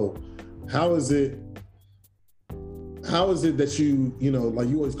like, "Oh, how is it that you know, like,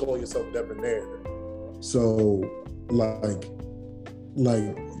 you always call yourself debonair? So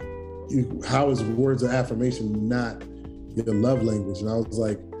how is words of affirmation not your love language?" And I was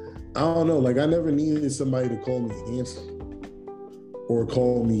like, I don't know. Like, I never needed somebody to call me handsome or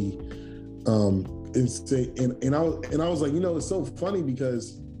call me and say, and I was like, you know, it's so funny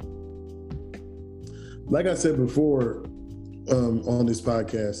because, like I said before on this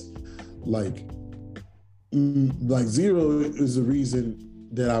podcast, like Zero is the reason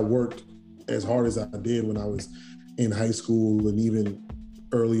that I worked as hard as I did when I was in high school, and even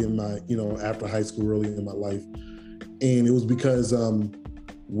early in my, you know, after high school, early in my life. And it was because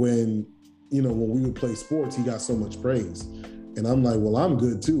when we would play sports, he got so much praise. And I'm like, well, I'm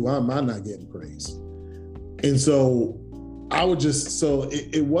good too. Why am I not getting praise? And so I would just,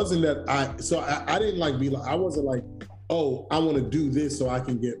 it wasn't that I didn't like I wasn't like, oh, I want to do this so I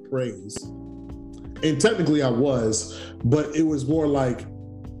can get praise. And technically I was, but it was more like,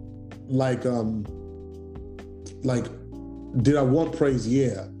 did I want praise?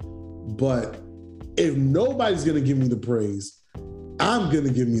 Yeah. But if nobody's going to give me the praise, I'm going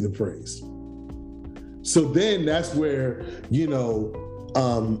to give me the praise. So then that's where, you know,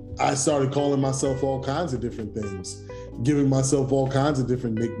 I started calling myself all kinds of different things, giving myself all kinds of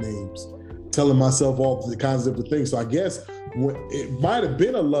different nicknames, telling myself all kinds of different things. So I guess it might have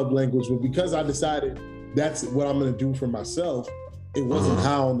been a love language, but because I decided that's what I'm going to do for myself, it wasn't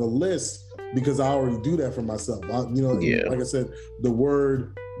high on the list because I already do that for myself. Like I said, the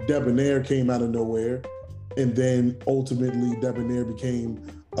word debonair came out of nowhere, and then ultimately debonair became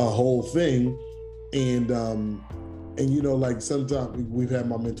a whole thing. And you know, like, sometimes we've had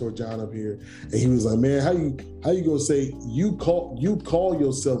my mentor John up here, and he was like, "Man, how you gonna say you call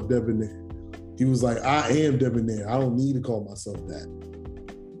yourself debonair?" He was like, "I am debonair. I don't need to call myself that.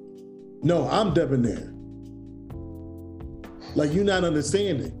 No, I'm debonair." Like, you're not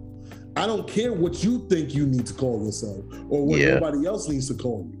understanding. I don't care what you think you need to call yourself or what nobody else needs to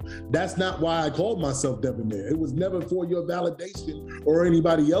call you. That's not why I called myself debonair. It was never for your validation or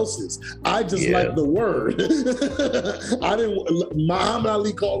anybody else's. I just like the word. I didn't. Muhammad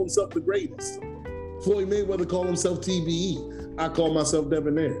Ali called himself the greatest. Floyd Mayweather called himself TBE. I call myself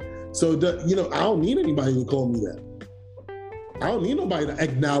debonair. So, you know, I don't need anybody to call me that. I don't need nobody to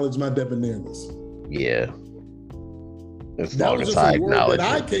acknowledge my debonairness. Yeah. As That long was as just I a word acknowledge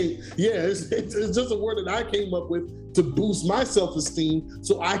that it. it's just a word that I came up with to boost my self-esteem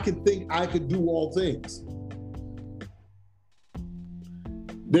so I could think I could do all things.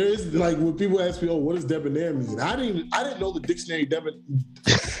 There is, like, when people ask me, "Oh, what does debonair mean?" I didn't know the dictionary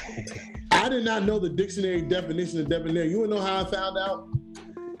I did not know the dictionary definition of debonair. You wanna know how I found out?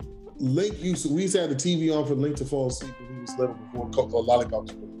 We used to have the TV on for Link to fall asleep when he was little before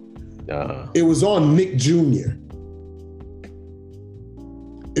Lollipops. It was on Nick Jr.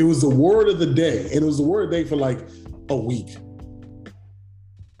 It was the word of the day, and it was the word of the day for like a week.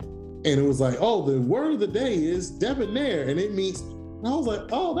 And it was like, oh, the word of the day is debonair, and it means. And I was like,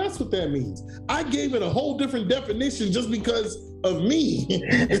 oh, that's what that means. I gave it a whole different definition just because of me.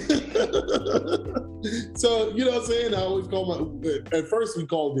 So, you know what I'm saying? I always at first we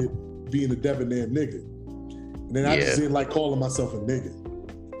called it being a debonair nigga. And then I just didn't like calling myself a nigga.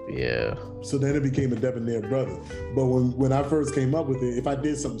 Yeah. So then it became a debonair brother. But when I first came up with it, if I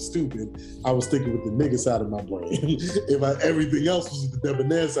did something stupid, I was sticking with the nigga side of my brain. Everything else was the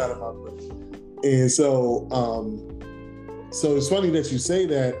debonair side of my brain. And so it's funny that you say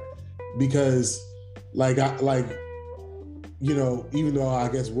that, because even though I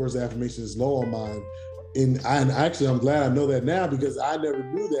guess words of affirmation is low on mine, and actually I'm glad I know that now, because I never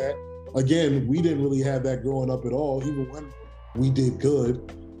knew that. Again, we didn't really have that growing up at all, even when we did good.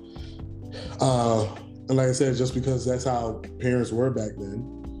 And like I said, just because that's how parents were back then.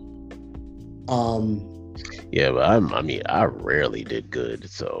 Yeah, but I rarely did good,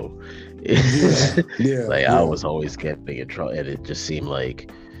 so I was always getting in trouble, and it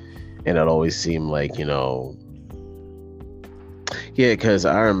always seemed like, because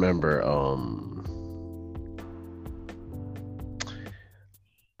I remember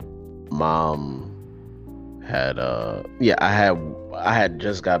mom had I had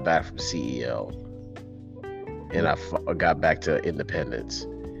just got back from CEL, and I got back to Independence,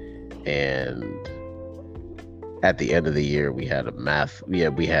 and at the end of the year we had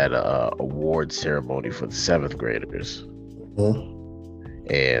a award ceremony for the 7th graders.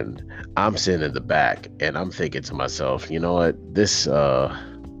 And I'm sitting in the back, and I'm thinking to myself, you know what, this I'm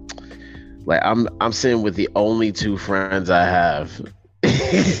sitting with the only 2 friends I have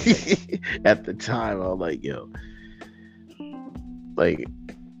at the time. I'm like, yo, like,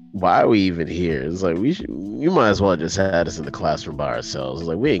 why are we even here? It's like, you might as well just had us in the classroom by ourselves. It's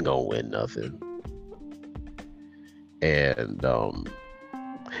like, we ain't gonna win nothing. And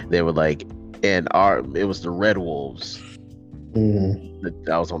they were like, it was the Red Wolves.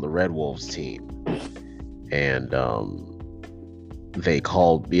 I was on the Red Wolves team, and they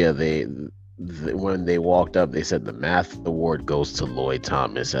called. When they walked up, they said the math award goes to Lloyd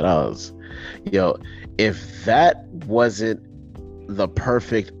Thomas, and I was, if that wasn't the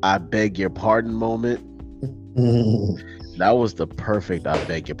perfect "I beg your pardon" moment, that was the perfect "I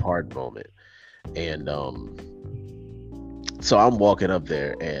beg your pardon" moment. And so I'm walking up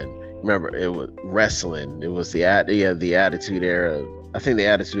there, and remember, it was wrestling. It was the Attitude Era. I think the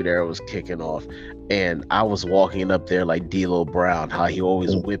Attitude Era was kicking off, and I was walking up there like D'Lo Brown, how he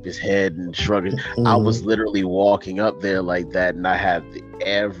always whip his head and shrug his. I was literally walking up there like that, and I had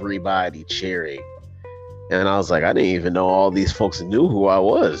everybody cheering. And I was like, I didn't even know all these folks knew who I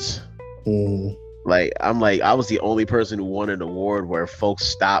was. I was the only person who won an award where folks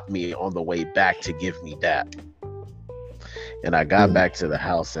stopped me on the way back to give me that. And I got back to the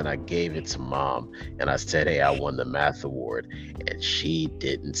house, and I gave it to mom, and I said, hey, I won the math award. And she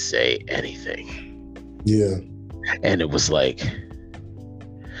didn't say anything. Yeah. And it was like,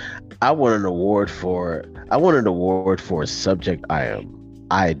 I won an award for a subject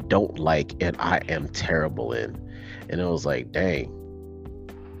I don't like and I am terrible in. And it was like, dang.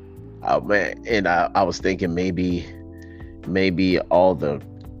 Oh man. And I was thinking maybe all the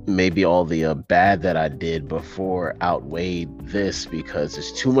bad that I did before outweighed this, because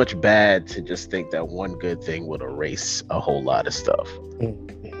it's too much bad to just think that one good thing would erase a whole lot of stuff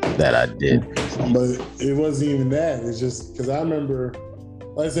that I did. But it wasn't even that. It's just because I remember,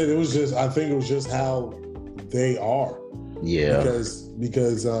 like I said, I think it was just how they are. Yeah.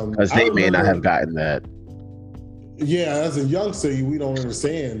 Because they may not have gotten that. Yeah, as a youngster, we don't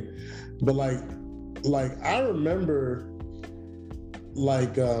understand. But like I remember,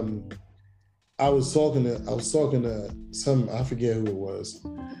 I was talking to some, I forget who it was,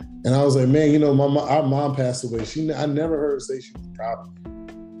 and I was like, man, our mom passed away. I never heard her say she was proud of me.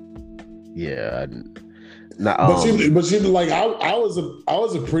 Yeah. But she like, I was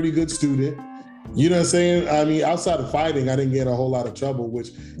a pretty good student. You know what I'm saying? I mean, outside of fighting, I didn't get a whole lot of trouble,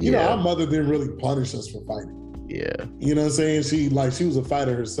 which, our mother didn't really punish us for fighting. Yeah. You know what I'm saying? She was a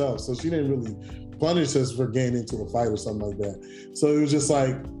fighter herself, so she didn't really punish us for getting into a fight or something like that. So it was just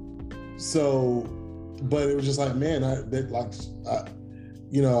like, but it was just like, man, I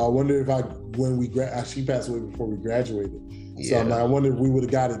wonder if she passed away before we graduated. So I'm like, I wonder if we would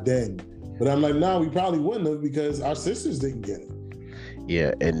have got it then. But I'm like, no, we probably wouldn't have, because our sisters didn't get it.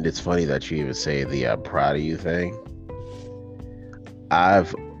 Yeah, and it's funny that you even say the "I'm proud of you" thing.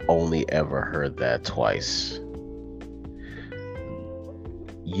 I've only ever heard that twice.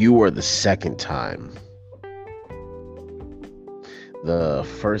 You were the second time. The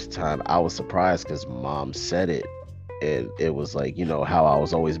first time I was surprised because Mom said it. It was like, you know, how I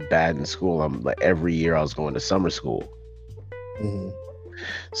was always bad in school. I'm like, every year I was going to summer school. Mm-hmm.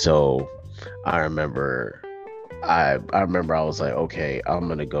 So I remember I was like, okay, I'm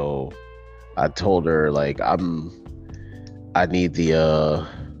gonna go. I told her like I need the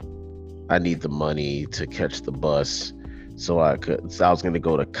money to catch the bus, so I was gonna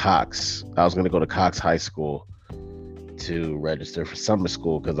go to Cox. I was gonna go to Cox High School to register for summer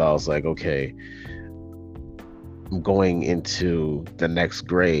school, because I was like, okay, I'm going into the next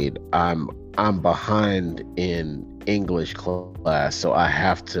grade. I'm behind in English class, so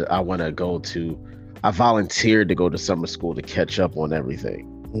I volunteered to go to summer school to catch up on everything.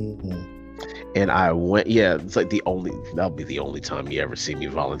 Mm-hmm. And I went, it's like that'll be the only time you ever see me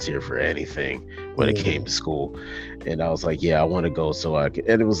volunteer for anything when it came to school. And I was like, yeah, I want to go so I could.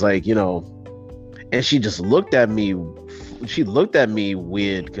 And it was like, you know, and she just looked at me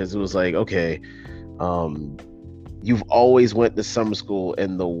weird, because it was like, okay, you've always went to summer school,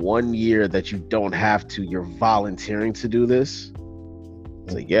 and the 1 year that you don't have to, you're volunteering to do this.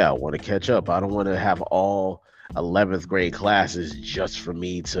 It's like, yeah, I want to catch up. I don't want to have all 11th grade classes just for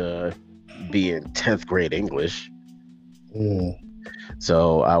me to be in 10th grade English.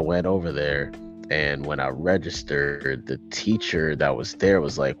 So I went over there, and when I registered, the teacher that was there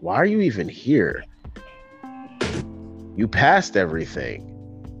was like, why are you even here? You passed everything.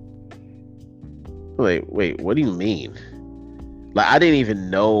 Like, wait, what do you mean? Like, I didn't even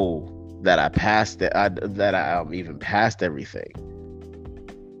know that I passed it. That I even passed everything.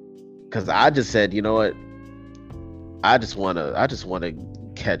 Because I just said, you know what? I just want to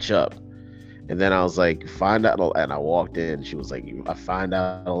catch up. And then I was like, find out. And I walked in. She was like, I find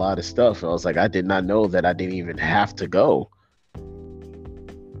out a lot of stuff. And I was like, I did not know that I didn't even have to go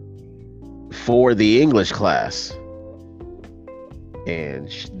for the English class. And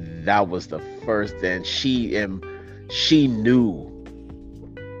that was the first. And she knew,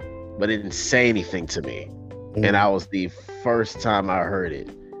 but didn't say anything to me. And that was the first time I heard it.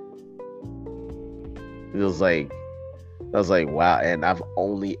 It was like, I was like, wow. And I've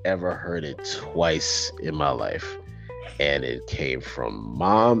only ever heard it twice in my life. And it came from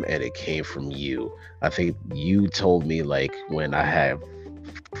Mom, and it came from you. I think you told me, like, when I had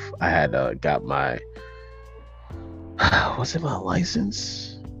got my, was it my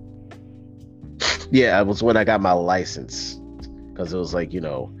license? Yeah, it was when I got my license. Because it was like, you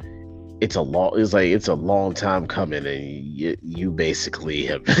know, it's a long time coming, and you basically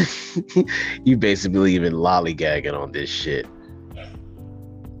have you basically been lollygagging on this shit.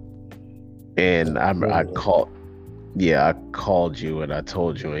 And I called you, and I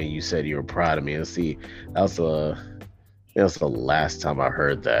told you, and you said you were proud of me. And see, that was the last time I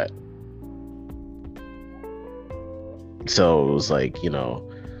heard that. So it was like, you know,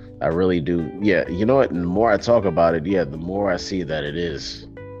 I really do. Yeah, you know what? And the more I talk about it, the more I see that it is.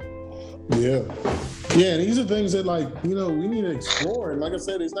 Yeah. Yeah, and these are things that, like, you know, we need to explore. And like I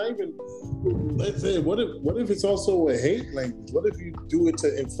said, it's not even, let's say, what if it's also a hate language? What if you do it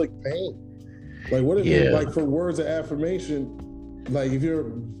to inflict pain? Like, what if like, for words of affirmation, like, if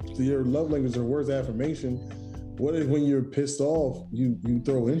your love language are words of affirmation, what if when you're pissed off, you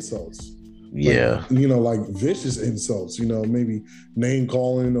throw insults? Yeah. Like, you know, like vicious insults, you know, maybe name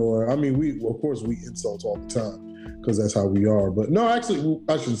calling, or, I mean, we insult all the time, because that's how we are. But no, actually,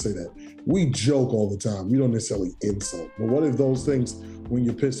 I shouldn't say that. We joke all the time. We don't necessarily insult. But what if those things, when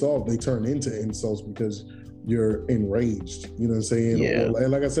you're pissed off, they turn into insults because you're enraged? You know what I'm saying? Yeah. Or,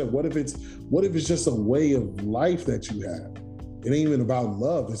 and like I said, what if it's just a way of life that you have? It ain't even about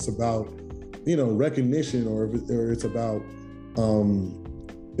love. It's about, you know, recognition, or it's about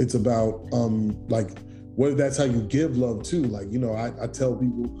like, what if that's how you give love too? Like, you know, I tell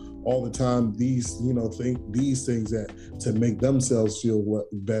people all the time these things that to make themselves feel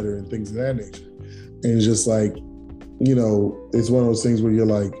better and things of that nature. And it's just like, you know, it's one of those things where you're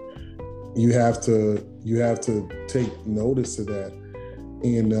like, you have to take notice of that.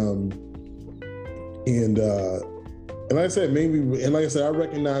 And like I said, I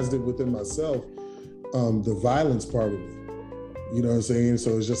recognized it within myself. the violence part of it. You know what I'm saying?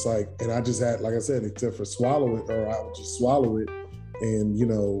 So it's just like, and I just had, like I said, except for swallow it, or I would just swallow it and, you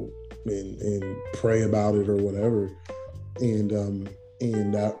know, and pray about it or whatever.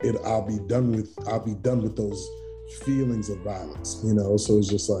 I'll be done with those feelings of violence, you know? So it's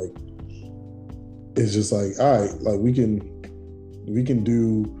just like, all right, like we can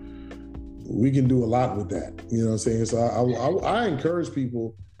do a lot with that. You know what I'm saying? So I encourage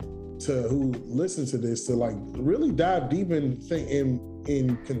people who listen to this to like really dive deep and think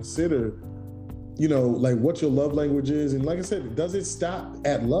and consider, you know, like what your love language is. And like I said, does it stop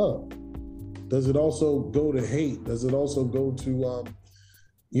at love? Does it also go to hate? Does it also go to,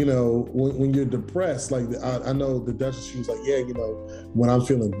 you know, when you're depressed? Like I know the Duchess, she was like, yeah, you know, when I'm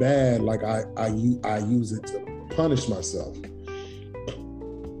feeling bad, like I use it to punish myself.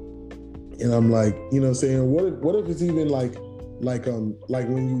 And I'm like, you know, saying, what if it's even like when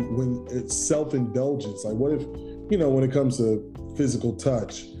it's self-indulgence? Like, what if, you know, when it comes to physical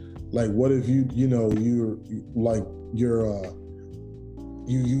touch, like what if you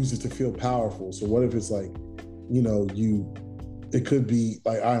use it to feel powerful? So what if it's like, you know, it could be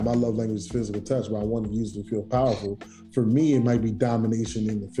like, all right, my love language is physical touch, but I want to use it to feel powerful. For me, it might be domination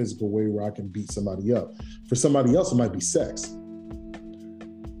in the physical way where I can beat somebody up. For somebody else, it might be sex.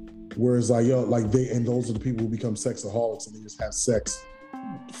 Whereas like, and those are the people who become sexaholics and they just have sex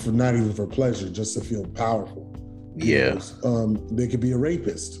for not even for pleasure, just to feel powerful. Yeah. They could be a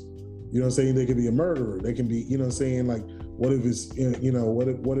rapist. You know what I'm saying? They could be a murderer. They can be, you know what I'm saying? Like, what if it's, you know, what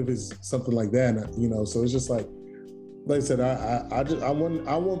if it's something like that? You know, so it's just like I said, I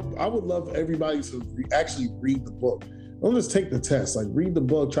would love everybody to actually read the book. Don't just take the test. Like, read the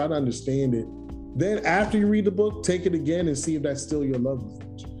book, try to understand it. Then after you read the book, take it again and see if that's still your love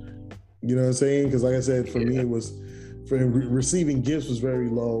language. You know what I'm saying? Because like I said, for me, it was, receiving gifts was very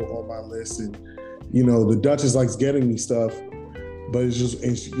low on my list. And, you know, the Duchess likes getting me stuff, but it's just,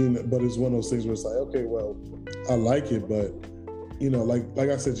 but it's one of those things where it's like, okay, well, I like it, but, you know, like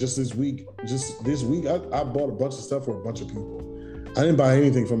I said, just this week, I bought a bunch of stuff for a bunch of people. I didn't buy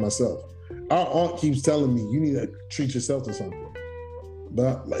anything for myself. Our aunt keeps telling me, you need to treat yourself to something.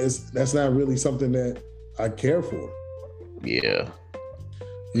 But that's not really something that I care for. Yeah.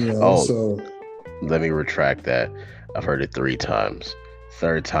 You know, so let me retract that. I've heard it 3 times.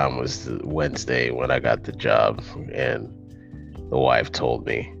 Third time was the Wednesday when I got the job and the wife told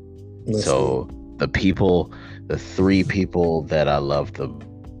me. The 3 people that I love the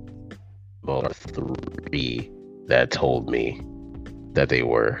most, 3 that told me that they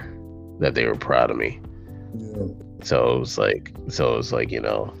were proud of me. Yeah. So it was like, you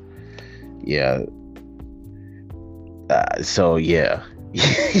know, yeah. So yeah.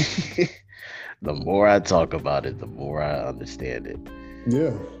 The more I talk about it, the more I understand it.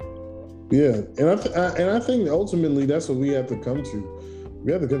 Yeah. And I think ultimately that's what we have to come to.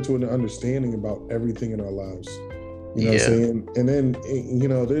 We have to come to an understanding about everything in our lives. You know what I'm saying? And then, you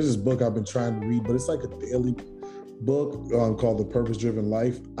know, there's this book I've been trying to read, but it's like a daily book called The Purpose Driven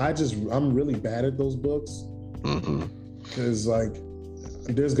Life. I'm really bad at those books. Because like,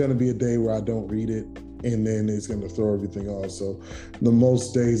 there's going to be a day where I don't read it, and then it's going to throw everything off. So the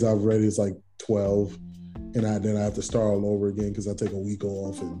most days I've read is like 12, and then I have to start all over again because I take a week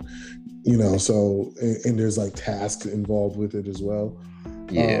off, and, you know, so, and there's like tasks involved with it as well.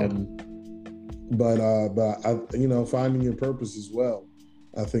 Yeah. But I, you know, finding your purpose as well,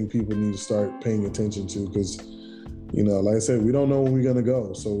 I think people need to start paying attention to, because, you know, like I said, we don't know when we're going to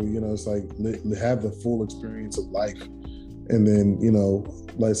go. So, you know, it's like, have the full experience of life. And then, you know,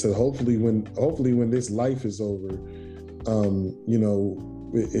 like I said, hopefully when this life is over, you know,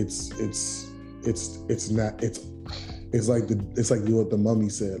 it's like what the mummy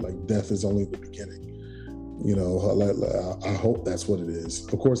said, like, death is only the beginning. You know, I hope that's what it is.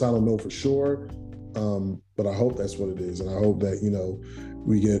 Of course, I don't know for sure, but I hope that's what it is. And I hope that, you know,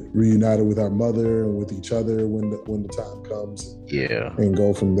 we get reunited with our mother and with each other when the time comes. Yeah. And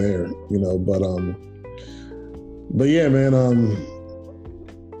go from there, you know, but yeah, man,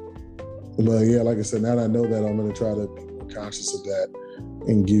 but yeah, like I said, now that I know that, I'm going to try to be more conscious of that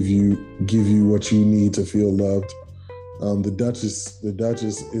and give you what you need to feel loved. The Duchess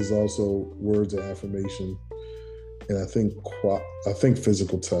is also words of affirmation, and I think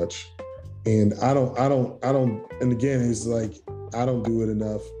physical touch. And I don't, and again, it's like, I don't do it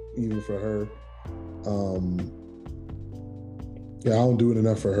enough even for her. Yeah, I don't do it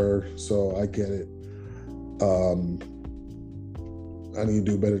enough for her, so I get it. I need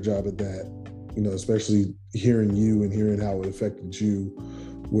to do a better job at that, you know, especially hearing you and hearing how it affected you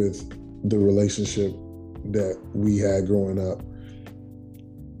with the relationship that we had growing up.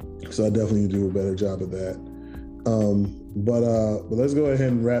 So I definitely do a better job of that. But let's go ahead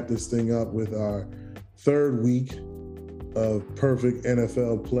and wrap this thing up with our third week of perfect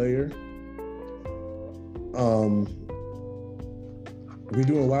NFL player. We're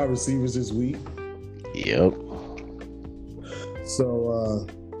doing wide receivers this week. Yep. So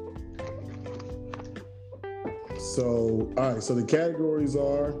all right. So the categories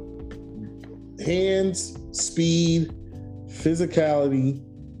are hands, speed, physicality,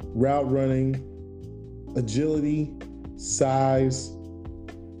 route running, agility, size,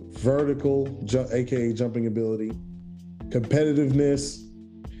 vertical, aka jumping ability, competitiveness.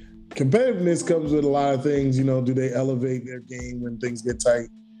 Competitiveness comes with a lot of things. Do they elevate their game when things get tight?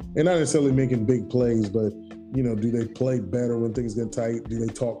 And not necessarily making big plays, but do they play better when things get tight? Do they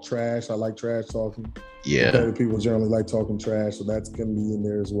talk trash? I like trash talking. Yeah. Competitive people generally like talking trash, so that's going to be in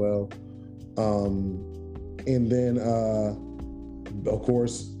there as well. And then, of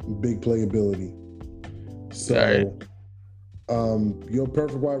course, big playability. So, your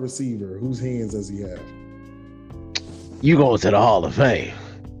perfect wide receiver, whose hands does he have? You going to the Hall of Fame.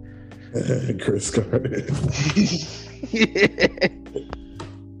 Cris Carter.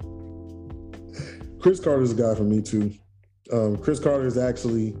 Cris Carter's a guy for me too. Cris Carter is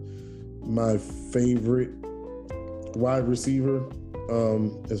actually my favorite wide receiver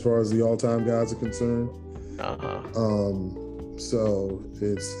as far as the all-time guys are concerned. So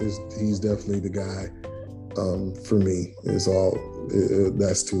he's definitely the guy for me.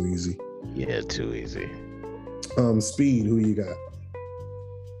 That's too easy. Yeah, too easy. Speed, who you got?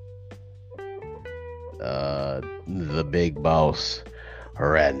 The big boss,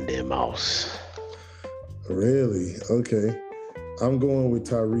 Randy Moss. Really? Okay. I'm going with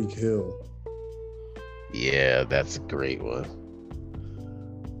Tyreek Hill. Yeah, that's a great one.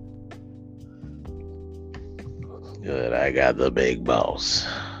 Good, I got the big boss,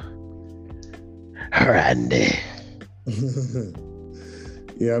 Randy.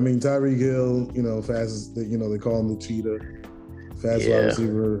 Yeah, I mean Tyreek Hill, fastest. They call him the cheetah, fastest wide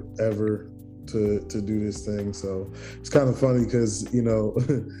receiver ever to do this thing. So it's kind of funny because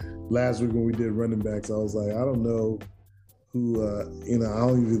last week when we did running backs, I was like, I don't know who,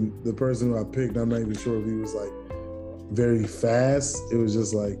 the person who I picked, I'm not even sure if he was like very fast. It was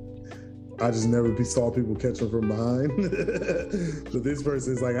just like, I just never saw people catch him from behind. But this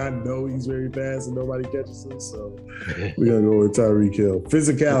person is like, I know he's very fast and nobody catches him. So we're going to go with Tyreek Hill.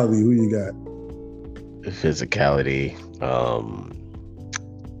 Physicality, who you got? Physicality.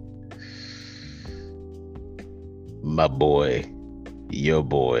 My boy, your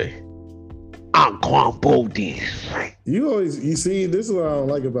boy, Anquan Boldin. You see, this is what I don't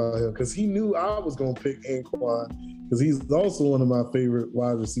like about him, because he knew I was going to pick Anquan, because he's also one of my favorite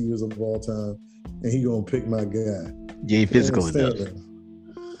wide receivers of all time, and he going to pick my guy. You ain't physical enough.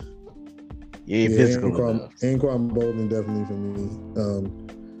 You ain't physical enough. Anquan Boldin definitely for me.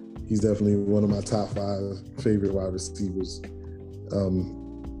 He's definitely one of my top 5 favorite wide receivers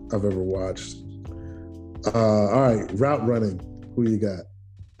I've ever watched. All right, route running. Who you got?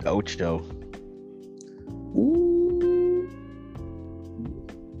 Ocho. Ooh.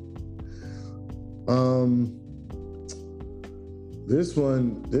 This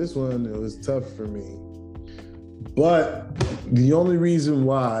one it was tough for me. But the only reason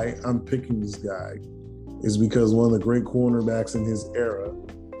why I'm picking this guy is because one of the great cornerbacks in his era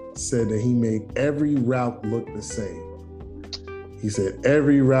said that he made every route look the same. He said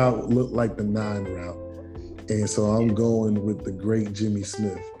every route looked like the 9 route. And so I'm going with the great Jimmy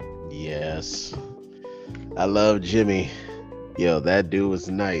Smith. Yes. I love Jimmy. Yo, that dude was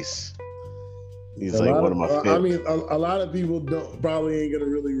nice. He's like one of my favorites. I mean, a lot of people probably ain't going to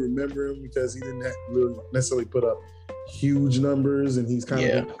really remember him because he didn't really necessarily put up huge numbers, and he's kind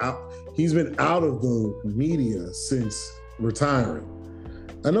of been out. He's been out of the media since retiring.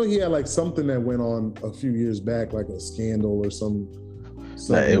 I know he had like something that went on a few years back, like a scandal or something.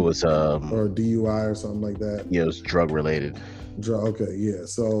 It was or DUI or something like that. Yeah, it was drug related. Okay, yeah.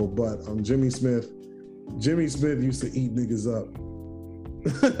 So, but Jimmy Smith used to eat niggas up.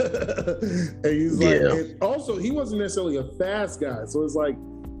 And he's like, and also he wasn't necessarily a fast guy. So it's like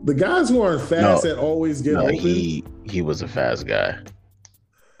the guys who aren't fast that always get open. He was a fast guy.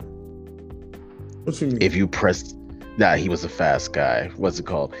 What you mean? If you pressed, he was a fast guy. What's it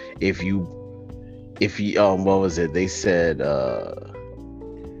called? If you what was it? They said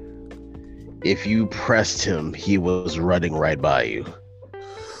if you pressed him, he was running right by you.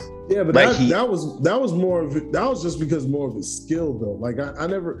 Yeah, but like that was more of that was just because more of his skill though. Like I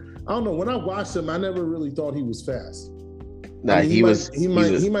don't know, when I watched him, I never really thought he was fast. Nah, I mean, he was. he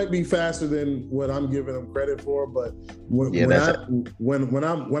might be faster than what I'm giving him credit for, but when, Yeah, when that's I when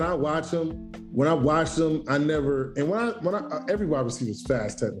I watch him, I never and when I every wide receiver is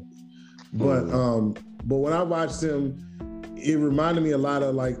fast technically, but when I watched him, it reminded me a lot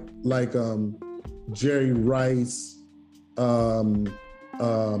of like Jerry Rice,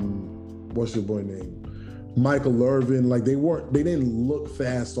 what's your boy name, Michael Irvin. Like they didn't look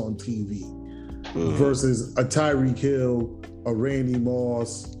fast on TV versus a Tyreek Hill, a Randy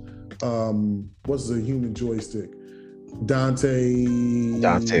Moss, what's the human joystick?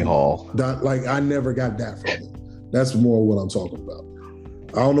 Dante Hall. Like I never got that from him. That's more what I'm talking about.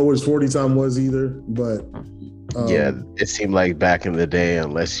 I don't know what his 40 time was either, but yeah, it seemed like back in the day,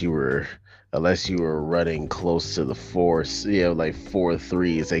 unless you were running close to the force, like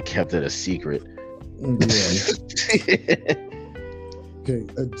 4.3s, they kept it a secret. Yeah. Okay,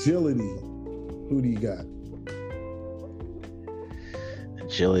 agility. Who do you got?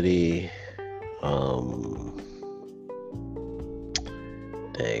 Agility.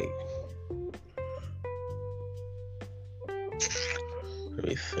 Dang. Let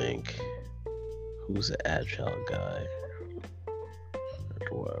me think. Who's an agile guy?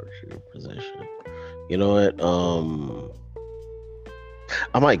 Position. You know what?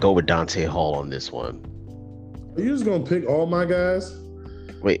 I might go with Dante Hall on this one. Are you just gonna pick all my guys?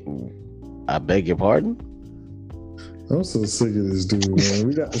 Wait, I beg your pardon? I'm so sick of this dude, man.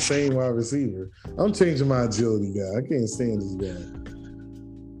 We got the same wide receiver. I'm changing my agility guy. I can't stand this guy.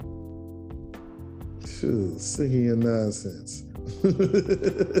 Shoot, sick of your nonsense.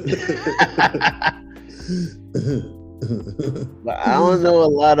 But I don't know a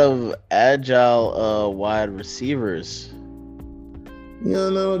lot of agile wide receivers. You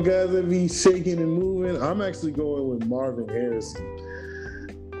don't know guys that be shaking and moving? I'm actually going with Marvin Harrison.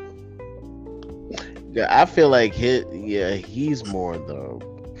 Yeah, I feel like he's more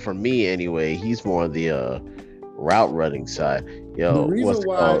for me anyway, he's more on the route running side. The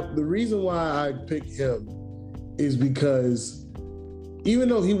reason why I picked him is because even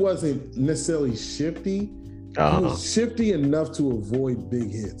though he wasn't necessarily shifty, he was shifty enough to avoid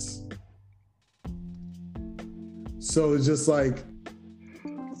big hits. So it's just like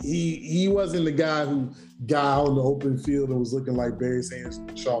he wasn't the guy who got out in the open field and was looking like Barry Sanders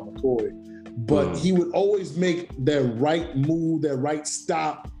and Sean McCoy. But he would always make that right move, that right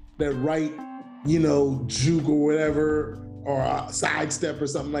stop, that right, juke or whatever, or a sidestep or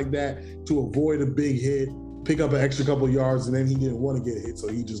something like that to avoid a big hit, pick up an extra couple of yards, and then he didn't want to get hit, so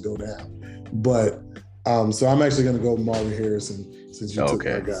he just go down. But so I'm actually going to go Marvin Harrison since you took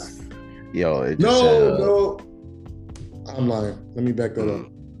that guy. No, I'm lying. Let me back that up.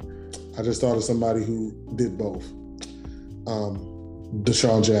 I just thought of somebody who did both.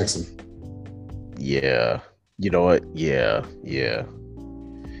 Deshaun Jackson. Yeah. You know what? Yeah. They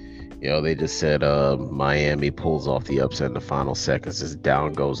just said Miami pulls off the upset in the final seconds as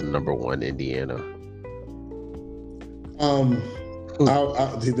down goes number 1 Indiana.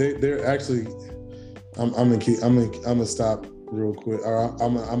 They're actually. I'm gonna stop real quick.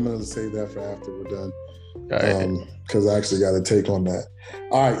 I'm gonna save that for after we're done. Because I actually got a take on that.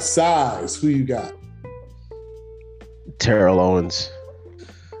 All right, size. Who you got? Terrell Owens.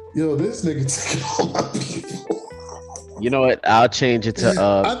 Yo, this nigga taking all my people. You know what? I'll change it to.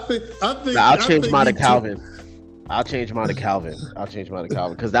 I'll change mine to Calvin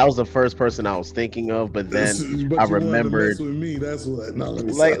because that was the first person I was thinking of, but then I remembered. With me, that's what. No,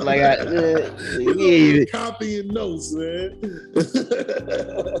 copying notes, man.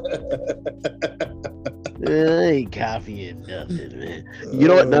 I ain't copying nothing, man. You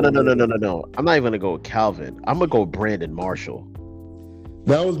know what? No. I'm not even gonna go with Calvin. I'm gonna go with Brandon Marshall.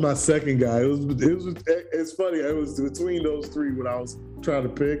 That was my second guy. It's funny. It was between those three when I was trying to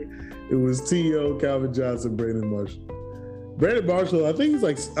pick. It was T.O., Calvin Johnson, Brandon Marshall. Brandon Marshall, I think he's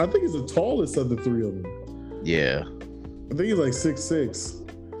the tallest of the three of them. Yeah. I think he's like 6'6".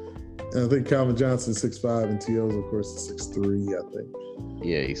 And I think Calvin Johnson 6'5", and T.O.'s of course is 6'3", I think.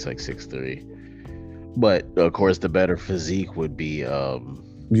 Yeah, he's like 6'3". But of course the better physique would be T.O.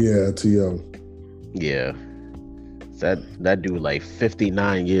 Yeah. That dude like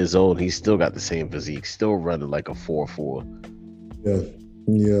 59 years old, he's still got the same physique, still running like a 4.4.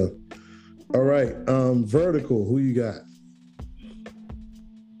 Yeah. All right. Vertical, who you got?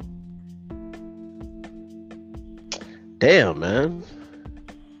 Damn, man.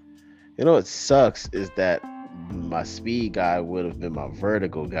 You know what sucks is that my speed guy would have been my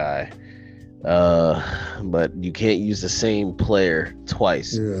vertical guy. But you can't use the same player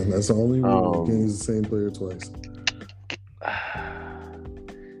twice. Yeah, that's the only rule. You can't use the same player twice.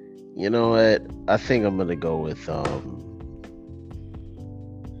 You know what? I think I'm gonna go with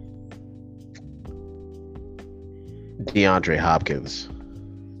DeAndre Hopkins.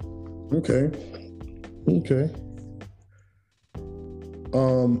 Okay.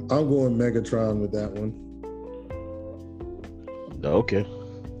 I'm going Megatron with that one. Okay.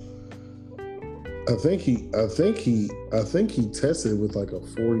 I think he tested with like a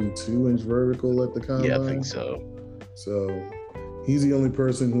 42-inch vertical at the combine. Yeah, I think so. So he's the only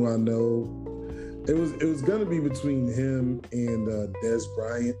person who I know. It was gonna be between him and Dez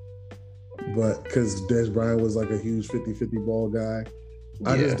Bryant, but because Dez Bryant was like a huge 50-50 ball guy,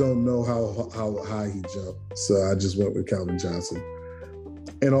 I just don't know how high he jumped. So I just went with Calvin Johnson.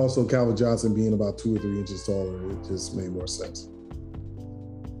 And also Calvin Johnson being about 2 or 3 inches taller, it just made more sense.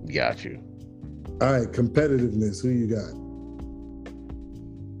 Got you. All right, competitiveness. Who you got?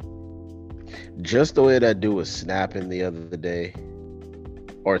 Just the way that dude was snapping the other day,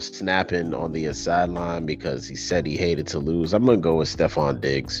 or snapping on the sideline because he said he hated to lose. I'm gonna go with Stephon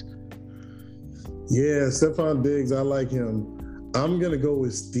Diggs. Yeah, Stephon Diggs. I like him. I'm gonna go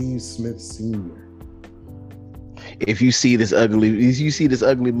with Steve Smith Sr. If you see this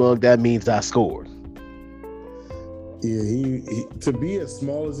ugly mug, that means I scored. Yeah, he to be as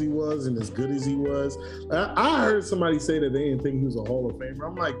small as he was and as good as he was. I heard somebody say that they didn't think he was a Hall of Famer.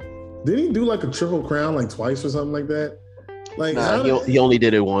 I'm like, didn't he do like a triple crown like twice or something like that? Like, he only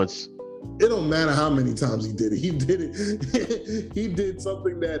did it once. It don't matter how many times he did it. He did it. He did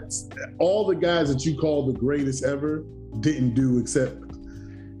something that all the guys that you call the greatest ever didn't do, except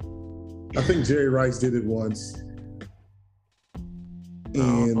I think Jerry Rice did it once.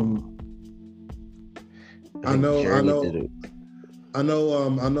 And I know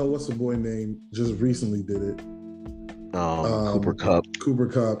what's the boy name just recently did it. Cooper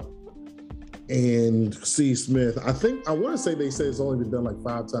Kupp. And C. Smith. I want to say they say it's only been done like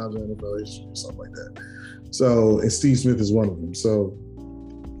 5 times in NFL history or something like that. So, and Steve Smith is one of them. So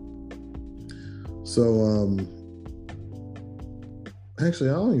actually,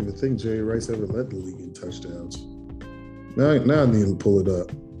 I don't even think Jerry Rice ever led the league in touchdowns. Now I need to pull it up.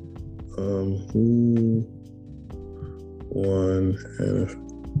 Who won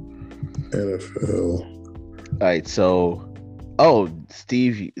NFL? All right, so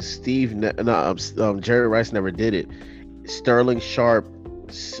Jerry Rice never did it. Sterling Sharp,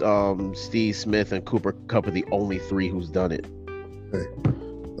 Steve Smith, and Cooper Kupp are the only 3 who's done it.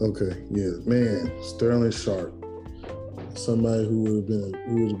 Okay, yeah, man, Sterling Sharp, somebody who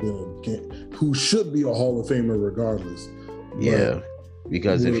should be a Hall of Famer regardless. Yeah,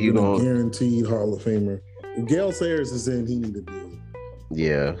 because if you don't, guaranteed Hall of Famer. If Gale Sayers is in, he need to be in.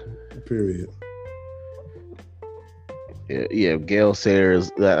 Yeah. Period. Yeah, Gale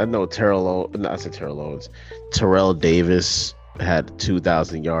Sayers. I know Terrell Owens. Terrell Davis had a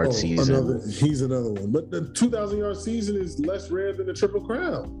 2,000-yard season. He's another one. But the 2,000-yard season is less rare than the Triple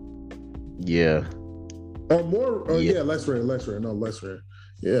Crown. Yeah. Or more. Yeah, less rare. No, less rare.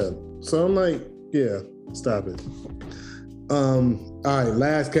 Yeah. So I'm like, yeah, stop it. All right,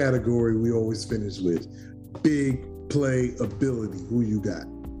 last category we always finish with. Big play ability. Who you got?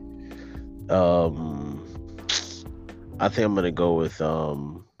 I think I'm gonna go with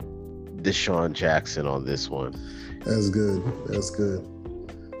Deshaun Jackson on this one. That's good.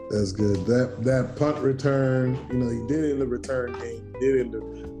 That punt return, he did it in the return game, he did it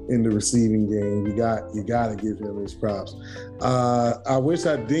in the receiving game. You got to give him his props. I wish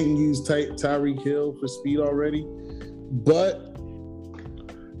I didn't use Tyreek Hill for speed already, but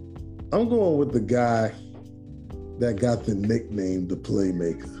I'm going with the guy that got the nickname the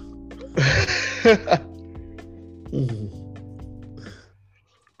Playmaker. Mm-hmm.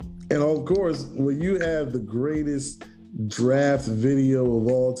 And of course, when you have the greatest draft video of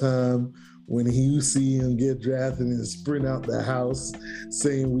all time, when you see him get drafted and sprint out the house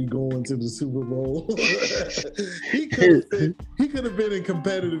saying we going to the Super Bowl, he could have been in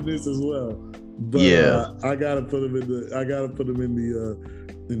competitiveness as well. But yeah, I gotta put him in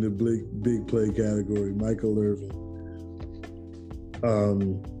the big play category. Michael Irvin.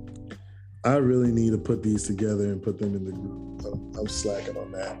 I really need to put these together and put them in the group. I'm slacking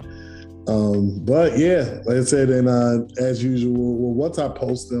on that. But yeah, like I said, and as usual, once I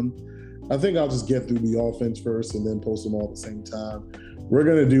post them, I think I'll just get through the offense first and then post them all at the same time. We're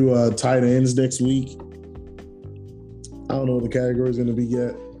gonna do tight ends next week. I don't know what the category is gonna be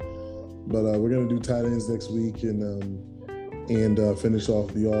yet, but we're gonna do tight ends next week and finish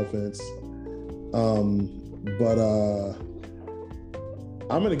off the offense.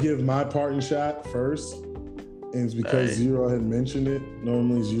 I'm going to give my parting shot first, and it's because Zero had mentioned it.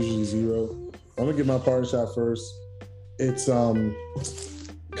 Normally it's usually Zero. I'm going to give my parting shot first. It's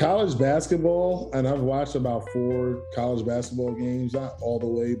college basketball, and I've watched about 4 college basketball games, not all the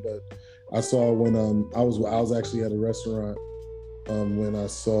way, but I saw when I was actually at a restaurant when I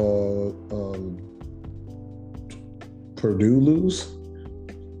saw Purdue lose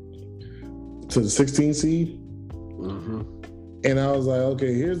to the 16 seed. Mm-hmm. And I was like,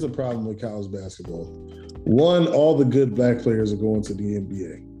 okay, here's the problem with college basketball. One, all the good black players are going to the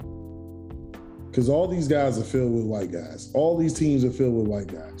NBA. Because all these guys are filled with white guys. All these teams are filled with white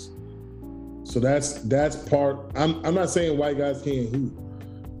guys. So that's part. I'm not saying white guys can't hoop,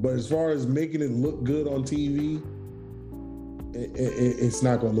 but as far as making it look good on TV, it's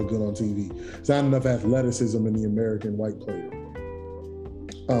not going to look good on TV. It's not enough athleticism in the American white player.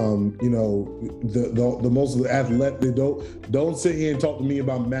 The most athletic. Don't sit here and talk to me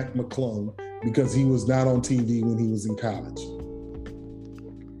about Mac McClung because he was not on TV when he was in college.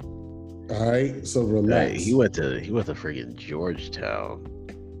 All right, so relax. Hey, he went to freaking Georgetown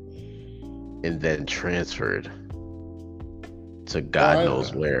and then transferred to God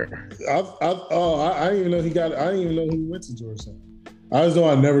knows where. I didn't even know he got. I didn't even know he went to Georgetown. I just know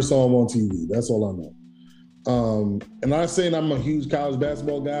I never saw him on TV. That's all I know. And I'm not saying I'm a huge college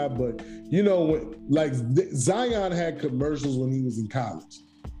basketball guy, but Zion had commercials when he was in college.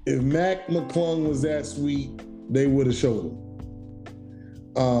 If Mac McClung was that sweet, they would have showed him.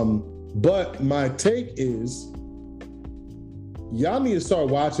 But my take is, y'all need to start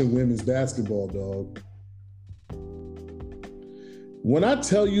watching women's basketball, dog. When I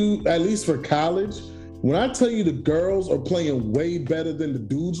tell you, at least for college, when I tell you the girls are playing way better than the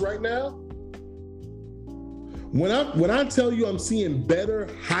dudes right now, when I tell you I'm seeing better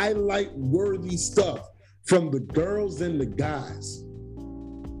highlight-worthy stuff from the girls than the guys,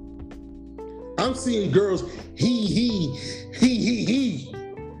 I'm seeing girls he,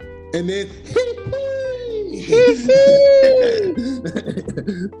 and then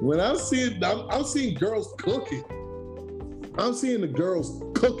when I'm seeing girls cooking. I'm seeing the girls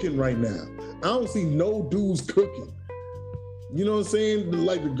cooking right now. I don't see no dudes cooking. You know what I'm saying?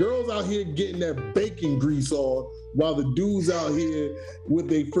 Like the girls out here getting that bacon grease on while the dudes out here with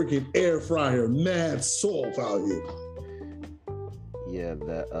their freaking air fryer, mad soft out here. Yeah,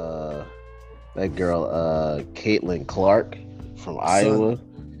 that girl, Caitlin Clark from Iowa.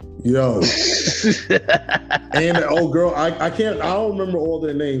 Yo. And the old girl, I don't remember all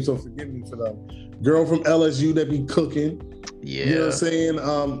their names, so forgive me for them. Girl from LSU that be cooking. Yeah. You know what I'm saying?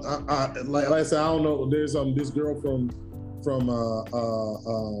 Like I said, I don't know. There's this girl from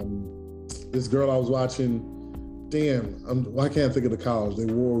this girl I was watching. Damn, I can't think of the college. They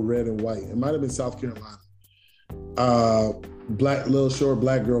wore red and white. It might have been South Carolina. Little short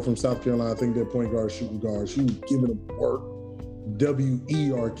black girl from South Carolina. I think they're point guard, shooting guard. She was giving them work.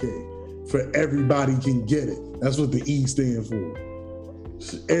 WERK for everybody can get it. That's what the E stand for.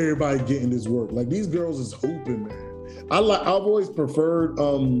 Everybody getting this work. Like these girls is hooping, man. I've always preferred.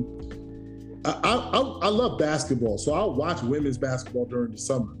 I love basketball, so I'll watch women's basketball during the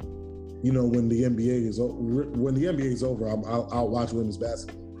summer. You know, when the NBA is over, I'll watch women's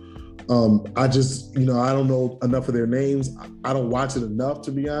basketball. I just, I don't know enough of their names. I don't watch it enough,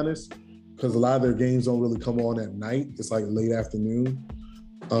 to be honest, because a lot of their games don't really come on at night. It's like late afternoon.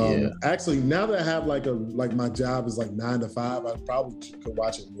 Actually, now that I have like my job is like 9 to 5, I probably could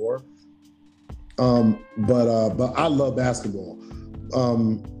watch it more. But I love basketball.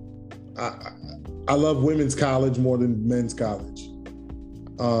 I love women's college more than men's college.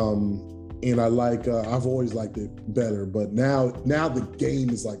 And I like, I've always liked it better, but now the game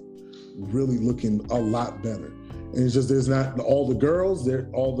is like really looking a lot better. And it's just, there's not all the girls,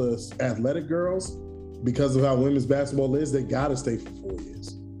 all the athletic girls, because of how women's basketball is, they gotta stay for 4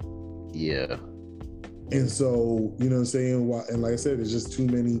 years. Yeah. And so, you know what I'm saying? And like I said, there's just too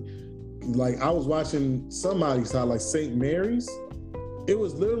many. Like I was watching somebody's how like St. Mary's, it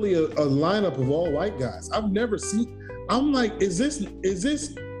was literally a lineup of all white guys. I've never seen. I'm like, is this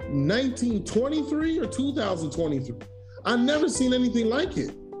 1923 or 2023? I've never seen anything like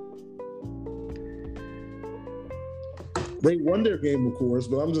it. They won their game, of course,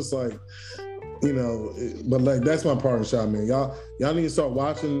 but I'm just like, but like that's my parting shot, man. Y'all need to start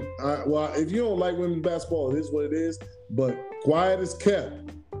watching. Well, if you don't like women's basketball, it is what it is. But quiet as kept,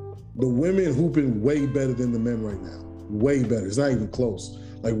 the women hooping way better than the men right now. Way better. It's not even close.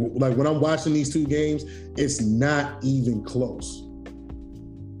 Like when I'm watching these two games, it's not even close.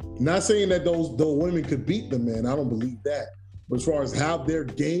 Not saying that those women could beat the men. I don't believe that. But as far as how their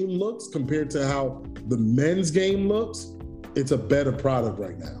game looks compared to how the men's game looks, it's a better product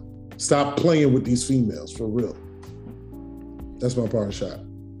right now. Stop playing with these females, for real. That's my parting shot.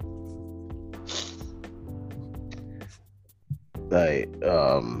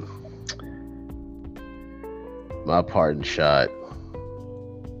 My parting shot.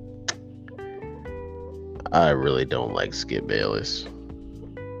 I really don't like Skip Bayless.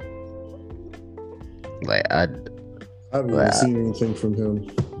 Like I haven't even like seen anything from him.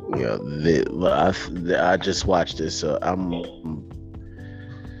 you know, I just watched this. Um,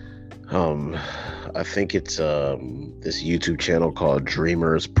 I think it's this YouTube channel called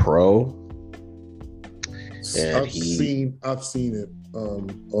Dreamers Pro, and I've seen it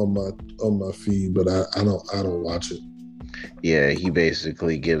on my feed, but I don't watch it. Yeah, he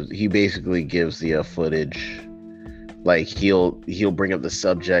basically gives the footage. Like he'll bring up the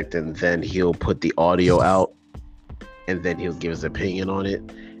subject and then he'll put the audio out and then he'll give his opinion on it.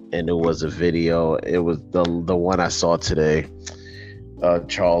 And it was a video. It was the one I saw today.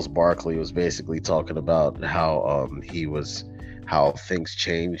 Charles Barkley was basically talking about how how things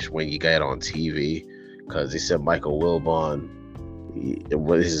changed when you get on TV, because he said Michael Wilbon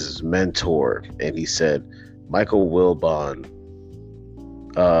was his mentor, and he said Michael Wilbon,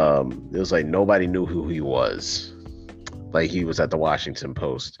 it was like nobody knew who he was. Like he was at the Washington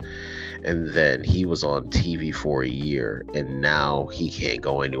Post, and then he was on TV for a year, and now he can't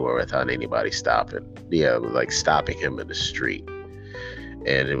go anywhere without anybody stopping. Yeah, like stopping him in the street.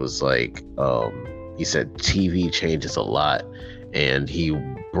 And it was like, he said TV changes a lot, and he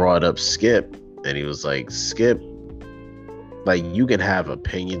brought up Skip, and he was like, Skip, like you can have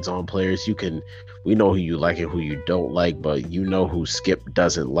opinions on players, we know who you like and who you don't like, but you know who Skip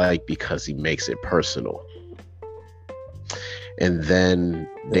doesn't like because he makes it personal. And then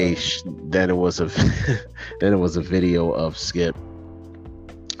then it was a video of Skip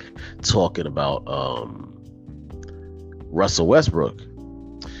talking about Russell Westbrook,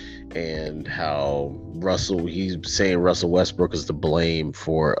 and how he's saying Russell Westbrook is to blame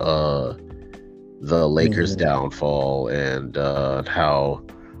for the Lakers' downfall, and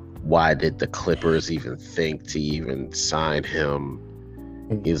why did the Clippers even think to even sign him?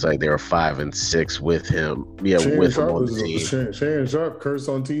 He's like, they were 5-6 with him. Yeah, Shannon with Sharp him on the team. Shannon Sharp cursed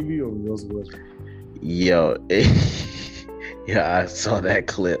on TV over Russell Westbrook. Yo, yeah, I saw that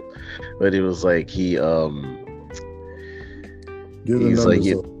clip, but it was like he's like,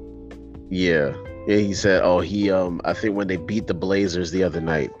 yeah, he said, I think when they beat the Blazers the other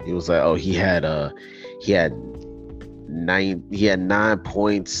night, he was like, he had 9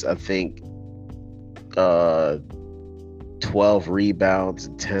 points, I think, 12 rebounds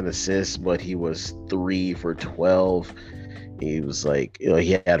and 10 assists, but he was 3 for 12. He was like,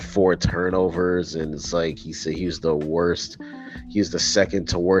 he had 4 turnovers, and it's like he said he was the worst. He was the second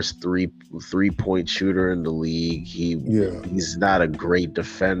to worst three-point shooter in the league. He's not a great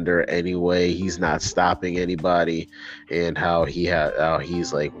defender anyway. He's not stopping anybody, and how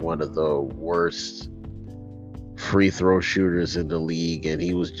he's like one of the worst free throw shooters in the league, and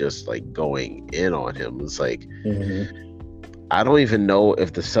he was just like going in on him. It's like, I don't even know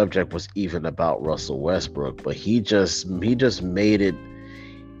if the subject was even about Russell Westbrook, but he just made it.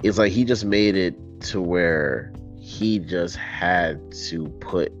 It's like he just made it to where he just had to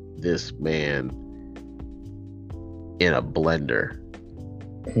put this man in a blender.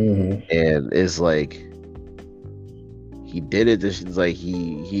 And it's like he did it. This is like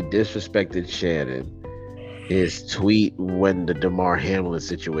he disrespected Shannon. His tweet when the DeMar Hamlin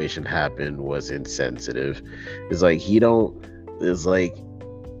situation happened was insensitive. It's like he don't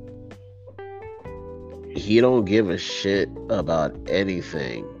give a shit about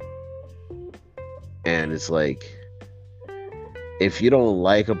anything. And it's like, if you don't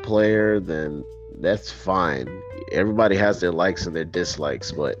like a player, then that's fine. Everybody has their likes and their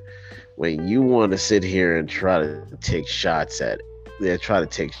dislikes, but when you want to sit here and try to take shots at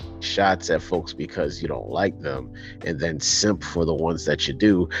folks because you don't like them, and then simp for the ones that you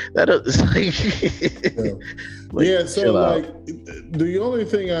do, that is like, so like the only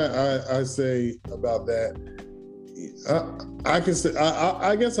thing I say about that, I guess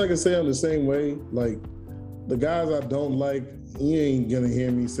I can say I'm the same way. Like the guys I don't like, you ain't gonna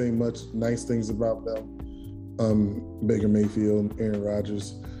hear me say much nice things about them. Baker Mayfield, Aaron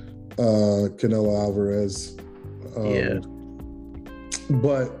Rodgers, Canelo Alvarez.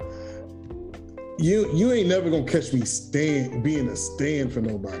 But you ain't never gonna catch me being a stand for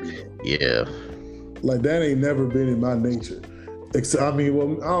nobody though. Yeah. Like that ain't never been in my nature. Except, I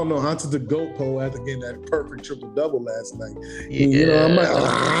don't know. Hunter the GOAT poll after getting that perfect triple-double last night. Yeah.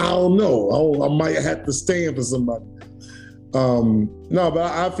 I don't know. I might have to stand for somebody. No, but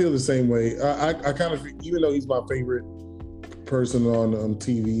I feel the same way. I kind of, even though he's my favorite person on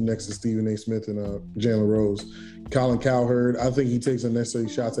TV next to Stephen A. Smith and Jalen Rose, Colin Cowherd, I think he takes unnecessary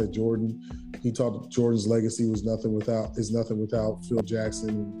shots at Jordan. He thought Jordan's legacy was nothing without Phil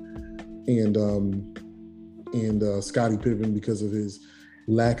Jackson and Scottie Pippen because of his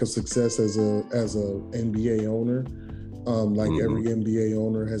lack of success as a NBA owner. Every NBA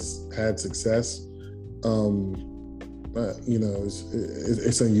owner has had success.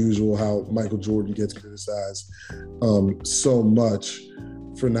 It's unusual how Michael Jordan gets criticized so much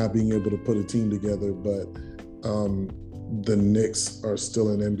for not being able to put a team together, but the Knicks are still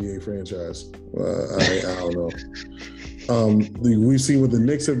an NBA franchise. I don't know. We've seen what the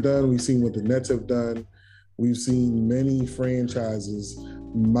Knicks have done. We've seen what the Nets have done. We've seen many franchises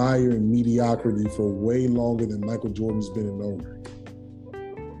mire in mediocrity for way longer than Michael Jordan's been an owner.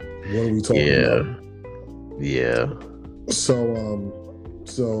 What are we talking about? Yeah. So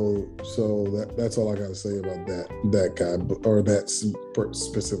that's all I got to say about that guy or that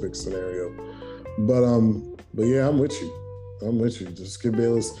specific scenario. But yeah, I'm with you. Just Skip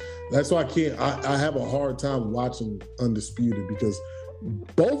Bayless. That's why I have a hard time watching Undisputed because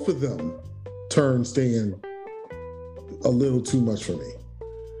both of them turn Stan a little too much for me.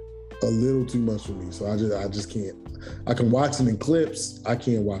 So I just can't. I can watch it in clips. I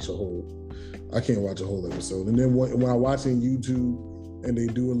can't watch a whole episode. And then when I watch it on YouTube and they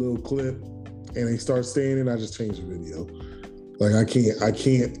do a little clip and they start standing, I just change the video. Like I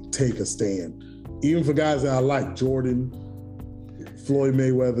can't take a stand. Even for guys that I like, Jordan, Floyd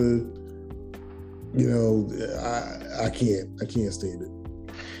Mayweather, I can't stand it.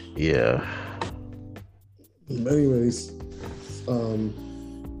 Yeah. Anyways,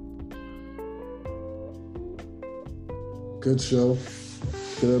 good show,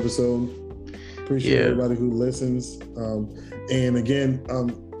 good episode. Appreciate everybody who listens. And again,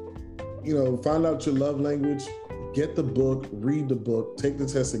 find out your love language, get the book, read the book, take the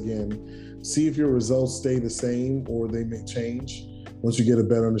test again, see if your results stay the same or they may change once you get a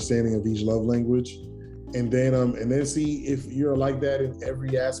better understanding of each love language. And then see if you're like that in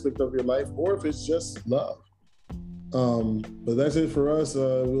every aspect of your life or if it's just love. But that's it for us.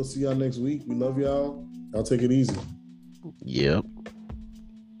 We'll see y'all next week. We love y'all. I'll take it easy. Yep.